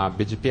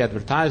BGP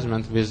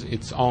advertisement with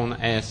its own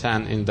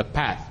ASN in the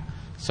path.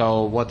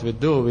 So what we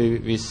do,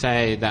 we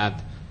say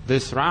that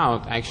this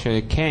route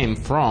actually came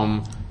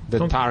from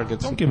the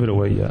target's... Don't give it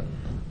away yet.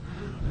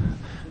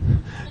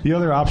 The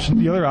other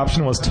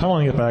option was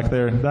tunneling it back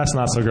there. That's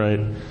not so great.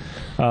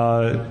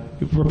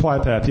 Reply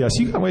path, yes,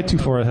 you got way too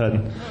far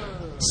ahead.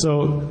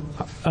 So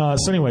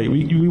anyway,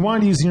 we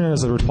want to use unit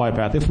as a reply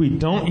path. If we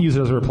don't use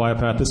it as a reply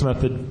path, this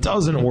method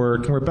doesn't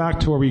work, and we're back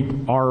to where we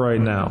are right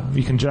now.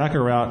 You can jack a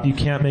route, you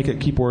can't make it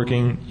keep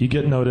working, you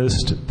get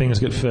noticed, things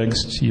get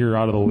fixed, you're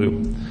out of the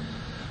loop.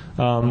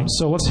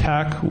 So let's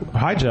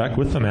hijack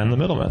with the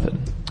man-in-the-middle method.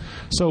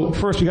 So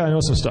first, we got to know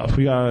some stuff.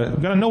 We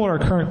got to know what our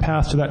current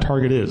path to that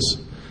target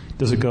is.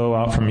 Does it go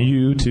out from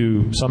you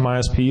to some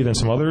ISP, then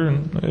some other?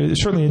 And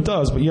certainly it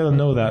does, but you got to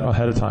know that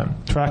ahead of time.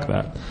 Track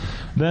that.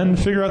 Then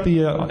figure out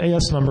the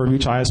AS number of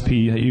each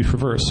ISP that you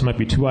traverse. It might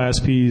be 2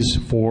 ISPs,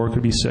 4, it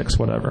could be 6,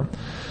 whatever.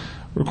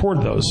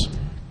 Record those.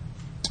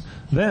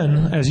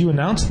 Then, as you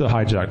announce the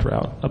hijacked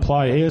route,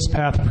 apply AS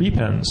path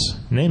prepends,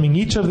 naming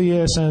each of the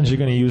ASNs you're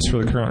going to use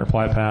for the current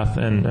reply path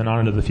and on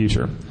into the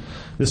future.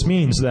 This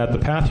means that the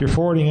path you're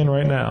forwarding in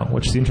right now,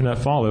 which the internet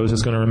follows,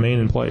 is going to remain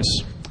in place.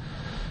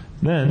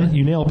 Then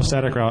you nail up a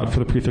static route for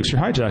the prefix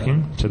you're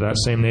hijacking to that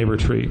same neighbor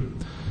tree.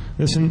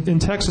 This in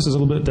Texas is a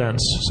little bit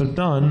dense. So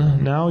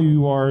done. Now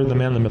you are the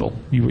man in the middle.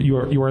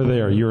 You are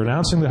there. You're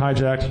announcing the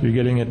hijacked. You're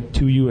getting it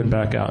to you and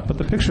back out. But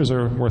the pictures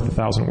are worth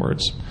 1,000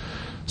 words.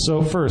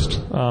 So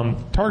first,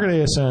 target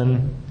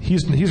ASN,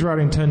 he's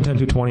routing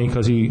 10.10.220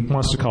 because he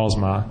wants to call his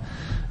ma.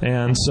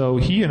 And so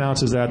he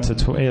announces that to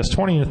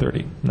AS20 and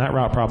 30. And that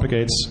route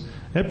propagates.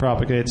 It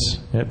propagates.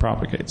 It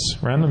propagates.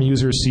 Random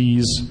user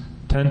sees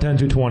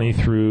 10.10.220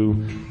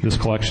 through this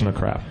collection of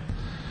crap.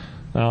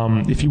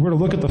 If you were to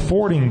look at the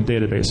forwarding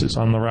databases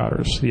on the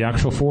routers, the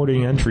actual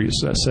forwarding entries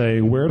that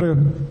say where to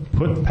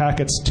put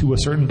packets to a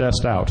certain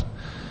dest out,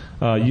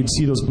 you'd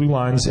see those blue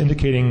lines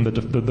indicating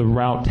the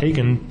route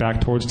taken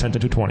back towards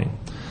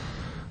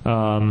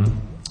 10.10.220.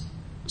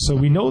 So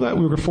we know that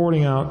we were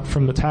forwarding out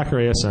from the attacker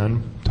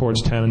ASN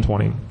towards 10 and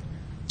 20.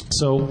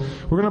 So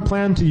we're going to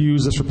plan to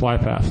use this reply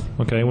path,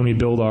 okay, when we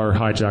build our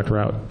hijacked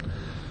route.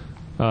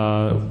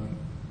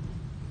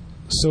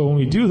 So when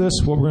we do this,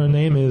 what we're going to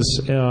name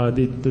is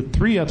the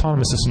 3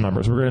 autonomous system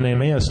numbers. We're going to name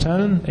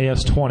AS10,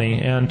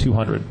 AS20, and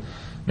 200.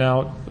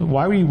 Now,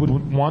 why we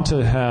would want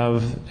to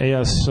have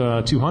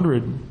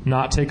AS200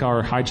 not take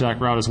our hijack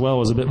route as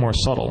well is a bit more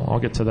subtle. I'll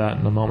get to that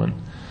in a moment.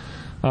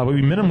 But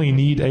we minimally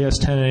need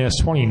AS10 and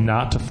AS20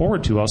 not to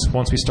forward to us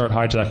once we start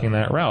hijacking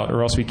that route,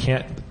 or else we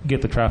can't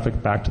get the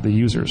traffic back to the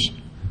users.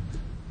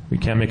 We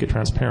can't make it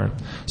transparent.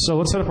 So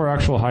let's set up our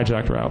actual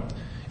hijacked route.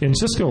 In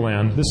Cisco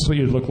land, this is what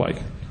you'd look like.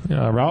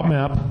 A route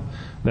map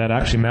that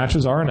actually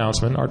matches our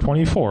announcement, our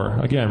 24.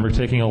 Again, we're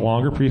taking a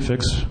longer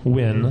prefix,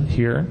 win,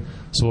 here,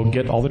 so we'll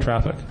get all the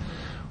traffic.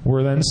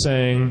 We're then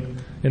saying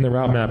in the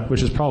route map,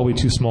 which is probably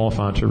too small a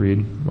font to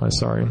read, I'm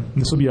sorry,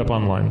 this will be up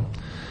online.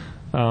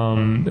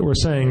 We're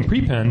saying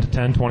prepend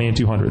 10, 20, and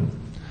 200.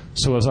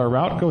 So as our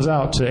route goes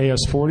out to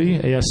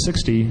AS40,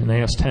 AS60, and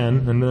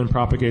AS10, and then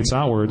propagates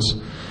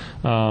outwards,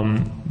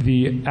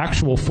 the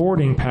actual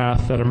forwarding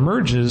path that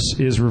emerges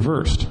is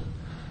reversed.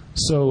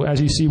 So as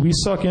you see, we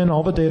suck in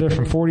all the data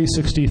from 40,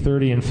 60,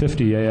 30, and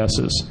 50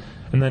 ASs,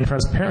 and then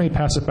transparently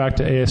pass it back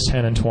to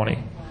AS10 and 20.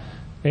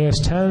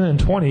 AS10 and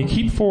 20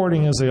 keep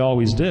forwarding as they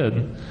always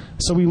did,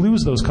 so we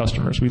lose those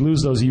customers. We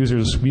lose those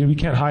users. We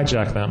can't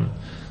hijack them.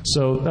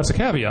 So that's a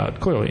caveat,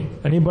 clearly.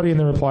 Anybody in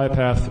the reply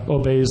path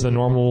obeys the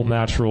normal,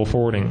 natural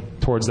forwarding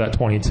towards that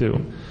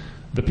 22.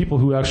 The people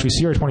who actually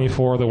see our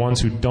 24 are the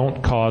ones who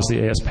don't cause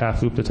the AS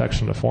path loop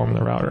detection to form in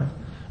the router.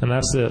 And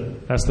that's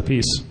it. That's the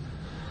piece.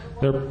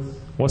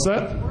 What's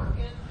that?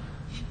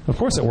 Of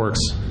course it works.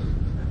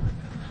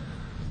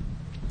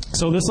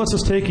 So this lets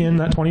us take in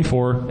that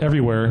 24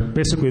 everywhere.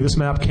 Basically, this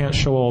map can't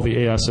show all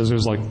the ASs.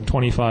 There's like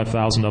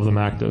 25,000 of them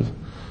active.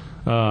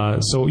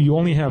 So you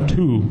only have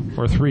 2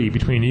 or 3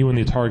 between you and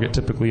the target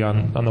typically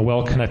on the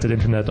well-connected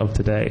internet of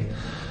today.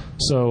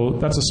 So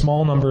that's a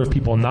small number of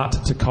people not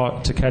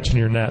to catch in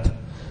your net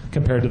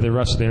compared to the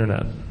rest of the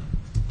internet.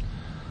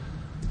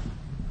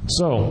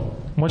 So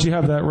once you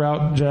have that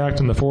route jacked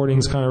and the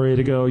forwarding's kind of ready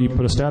to go, you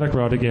put a static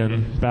route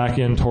again back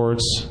in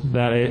towards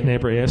that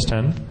neighbor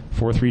AS10.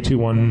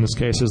 4321 in this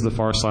case is the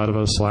far side of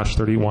a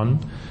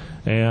 /31.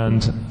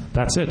 And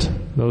that's it.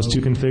 Those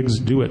 2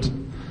 configs do it.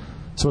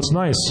 So it's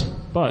nice,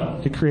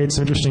 but it creates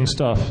interesting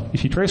stuff.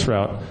 If you trace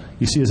route,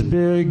 you see this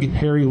big,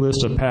 hairy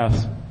list of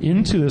paths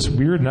into this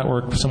weird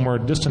network somewhere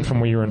distant from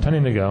where you were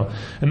intending to go,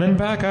 and then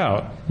back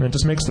out. And it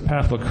just makes the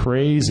path look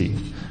crazy.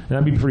 And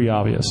that'd be pretty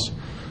obvious.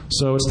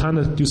 So it's time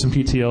to do some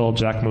PTL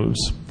jack moves.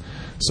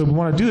 So we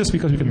want to do this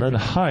because we can then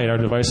hide our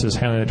devices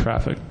handling the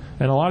traffic.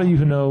 And a lot of you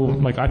who know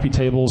like IP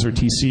tables or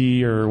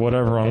TC or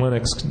whatever on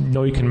Linux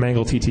know you can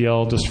mangle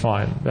TTL just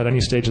fine at any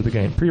stage of the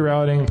game.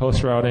 Pre-routing,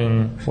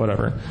 post-routing,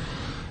 whatever.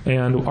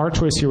 And our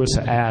choice here was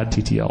to add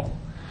TTL.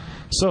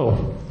 So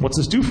what's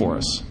this do for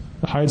us?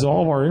 It hides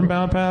all of our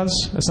inbound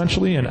paths,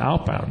 essentially, and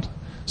outbound.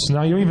 So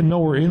now you don't even know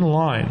we're in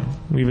line.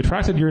 We've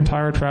attracted your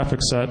entire traffic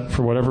set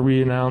for whatever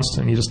we announced,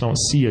 and you just don't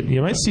see it.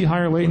 You might see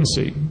higher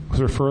latency because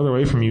we're further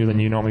away from you than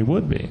you normally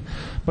would be.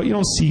 But you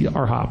don't see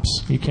our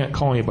hops. You can't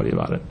call anybody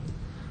about it.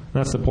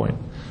 That's the point.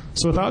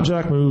 So without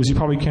jack moves, you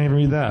probably can't even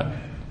read that.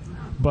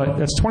 But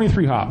that's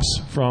 23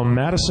 hops from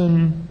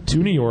Madison to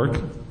New York,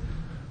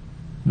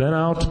 then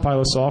out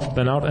Pilosov,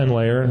 then out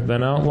NLayer,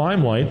 then out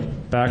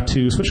Limelight, back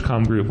to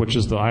Switchcom Group, which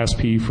is the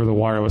ISP for the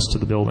wireless to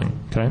the building.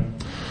 Okay,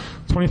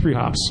 23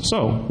 hops.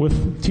 So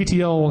with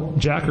TTL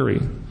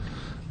jackery,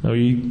 now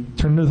you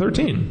turn to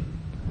 13.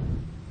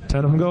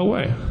 10 of them go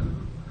away.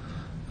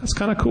 That's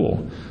kind of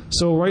cool.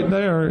 So right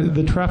there,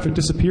 the traffic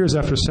disappears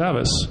after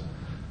Savvis,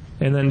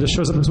 and then just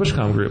shows up in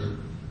Switchcom Group.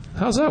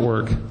 How's that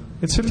work?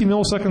 It's 50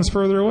 milliseconds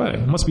further away.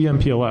 It must be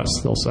MPLS,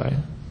 they'll say.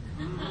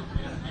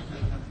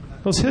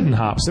 Those hidden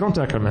hops, they don't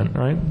decrement,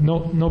 right? No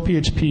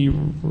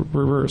PHP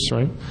reverse,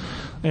 right?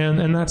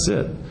 And that's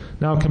it.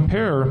 Now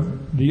compare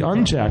the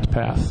unjacked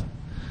path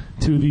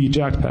to the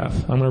jacked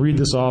path. I'm going to read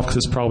this off because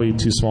it's probably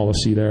too small to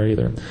see there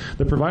either.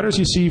 The providers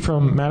you see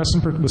from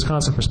Madison,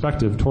 Wisconsin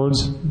perspective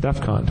towards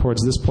Defcon,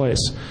 towards this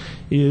place,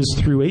 is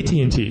through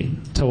AT&T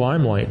to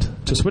Limelight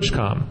to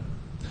Switchcom.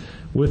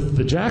 With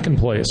the jack in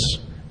place,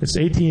 it's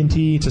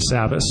AT&T to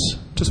Savvis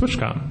to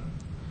Switchcom.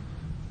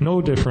 No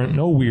different,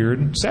 no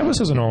weird. Savvis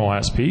is a normal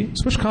ISP.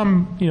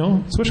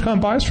 Switchcom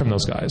buys from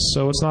those guys,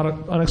 so it's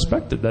not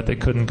unexpected that they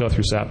couldn't go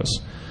through Savvis.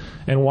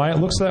 And why it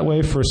looks that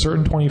way for a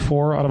certain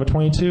 24 out of a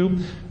 22,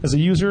 as a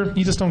user,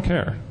 you just don't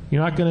care.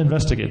 You're not going to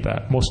investigate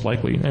that, most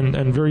likely,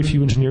 and very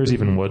few engineers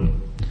even would.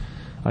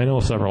 I know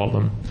of several of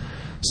them.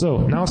 So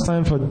now it's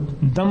time for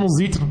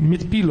Dammelsit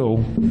mit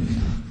Pilo.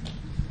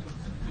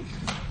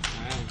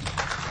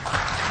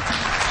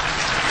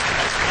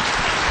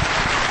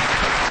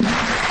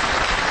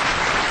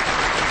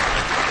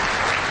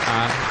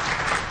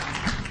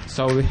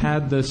 So we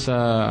had this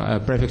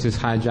prefix is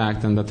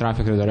hijacked and the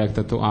traffic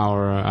redirected to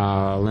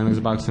our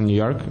Linux box in New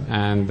York,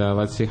 and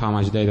let's see how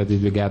much data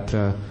did we get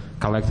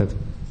collected.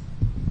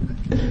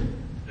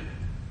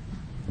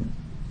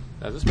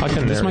 Does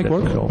this mic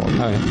work? Oh,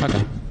 yeah.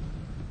 Okay.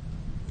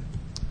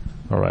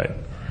 All right.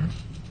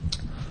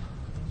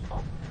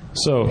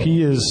 So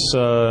he is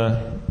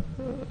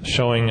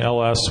showing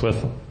LS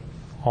with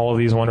all of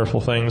these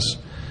wonderful things.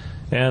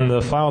 And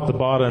the file at the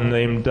bottom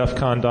named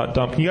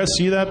defcon.dump. Can you guys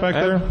see that back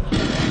there?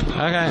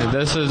 Okay,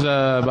 this is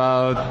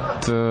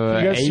about 8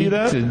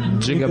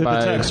 gigabytes.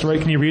 The text, right?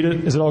 Can you read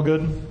it? Is it all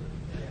good?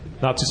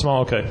 Not too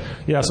small? Okay.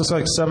 Yeah, so it's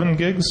like 7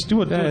 gigs.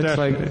 Do it. It's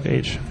like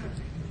H.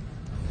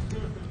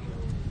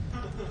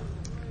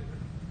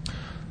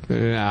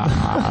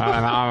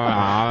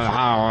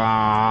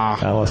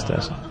 Alice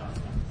does.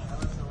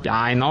 Yeah,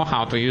 I know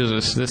how to use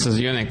this. This is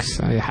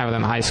Unix. I have it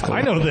in high school.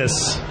 I know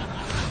this.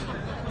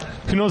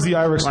 Who knows the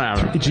IRIX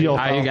GL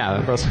file? You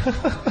got it.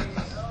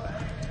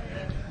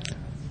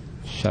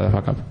 Shut the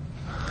fuck up.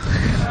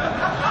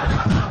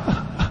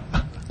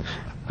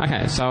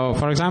 Okay, so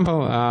for example,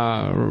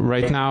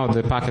 right now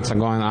the packets are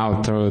going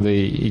out through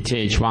the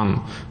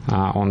ETH1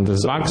 on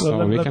this box.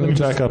 Let me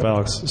back up,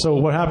 Alex. So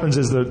what happens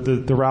is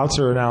the routes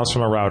are announced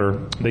from a router.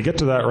 They get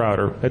to that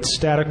router. It's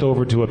staticked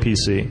over to a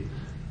PC.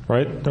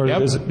 Right? Or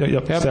yep.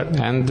 Yep.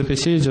 And the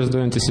PC is just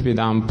doing TCP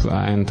dump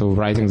into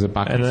writing the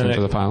packets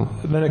into the file.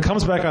 Then it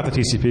comes back out the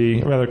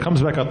TCP, rather it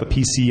comes back out the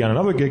PC on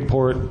another gig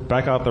port,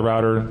 back out the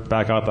router,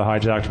 back out the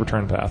hijacked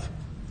return path,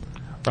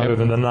 rather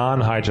than the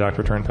non-hijacked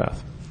return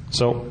path.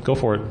 So go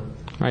for it.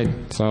 Right.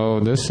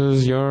 So this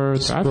is your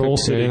traffic.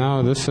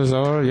 This is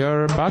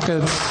your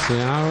packets.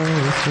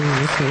 This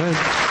is it.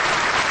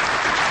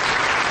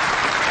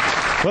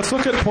 Let's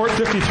look at port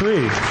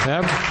 53.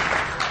 Yep.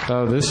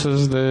 So this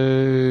is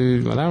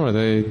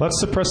Let's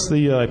suppress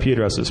the IP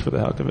addresses for the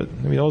heck of it.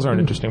 I mean, those aren't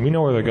interesting. We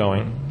know where they're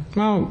going.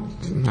 Well,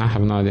 I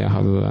have no idea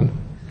how to do that.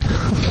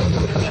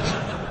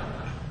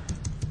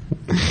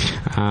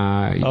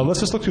 Let's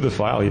just look through the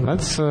file. Even.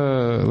 Let's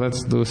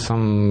do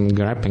some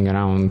grabbing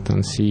around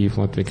and see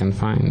what we can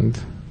find.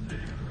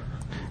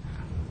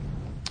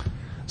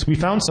 So we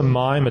found some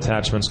MIME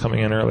attachments coming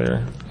in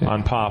earlier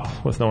on POP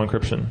with no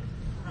encryption.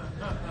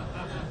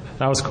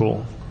 That was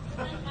cool.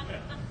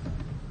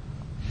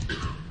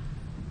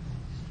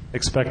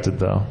 Expected,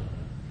 though.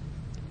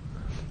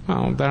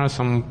 Well, there are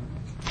some...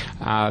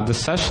 the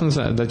sessions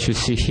that you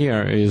see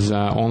here is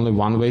only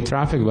one-way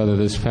traffic, but it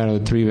is fairly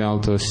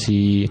trivial to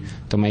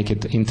make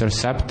it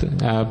intercept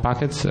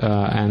packets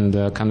and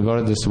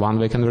convert this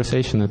one-way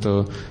conversation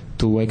into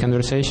two-way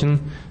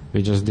conversation.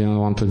 We just didn't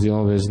want to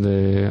deal with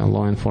the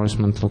law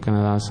enforcement looking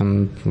at us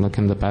and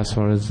looking at the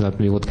passwords that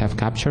we would have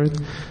captured.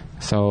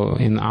 So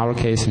in our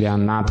case, we are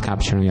not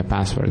capturing your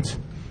passwords.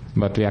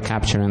 But we are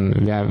capturing,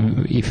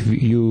 if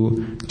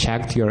you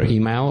checked your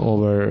email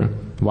over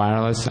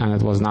wireless and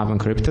it was not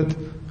encrypted,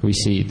 we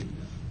see it.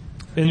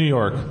 In New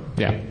York.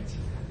 Yeah.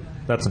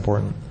 That's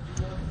important.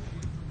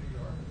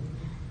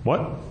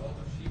 What?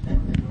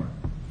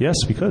 Yes,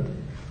 we could.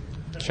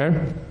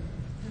 Sure.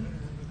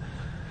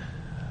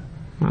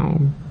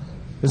 Well,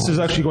 this is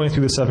actually going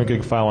through the 7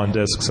 gig file on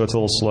disk, so it's a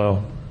little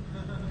slow.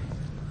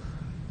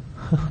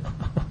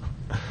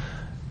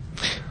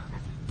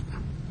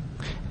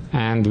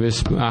 and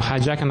with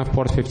hijacking of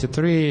port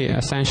 53,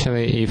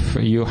 essentially, if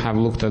you have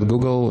looked at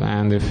Google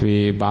and if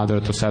we bother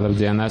to set up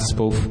DNS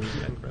spoof,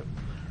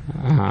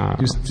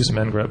 do some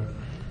ngrep.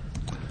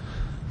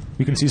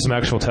 You can see some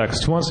actual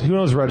text. Who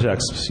knows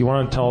regex? You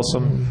want to tell us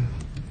some?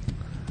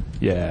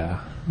 Yeah.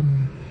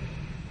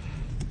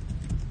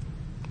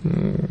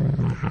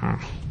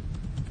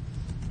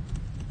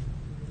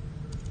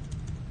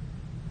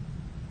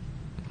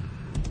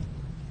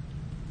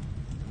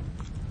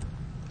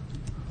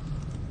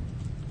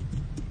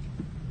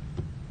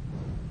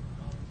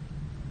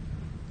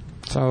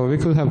 So we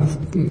could have,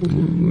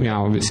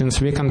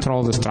 since we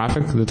control this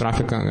traffic, the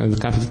traffic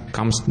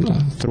comes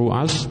through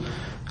us.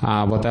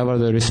 Whatever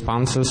the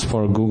responses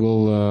for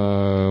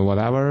Google,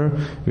 whatever,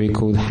 we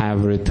could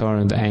have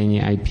returned any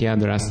IP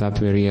address that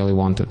we really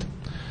wanted.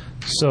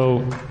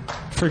 So,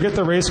 forget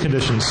the race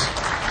conditions.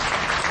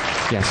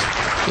 Yes.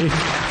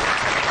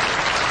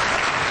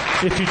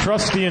 If you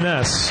trust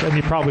DNS, and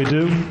you probably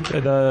do,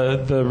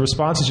 the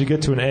responses you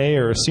get to an A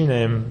or a C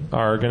name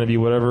are going to be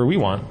whatever we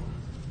want.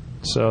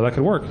 So that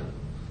could work.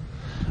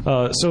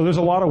 So there's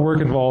a lot of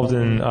work involved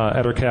in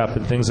Ettercap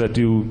and things that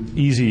do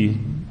easy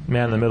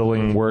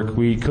man-in-the-middling work.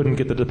 We couldn't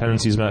get the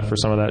dependencies met for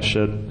some of that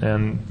shit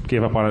and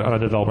gave up on a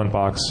development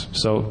box.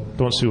 So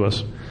don't sue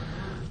us.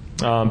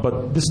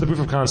 But this is the proof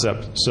of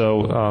concept.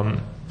 So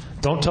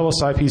don't tell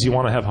us IPs you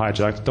want to have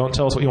hijacked. Don't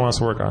tell us what you want us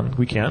to work on.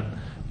 We can't.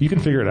 You can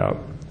figure it out.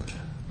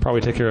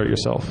 Probably take care of it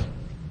yourself.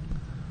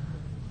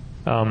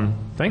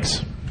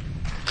 Thanks.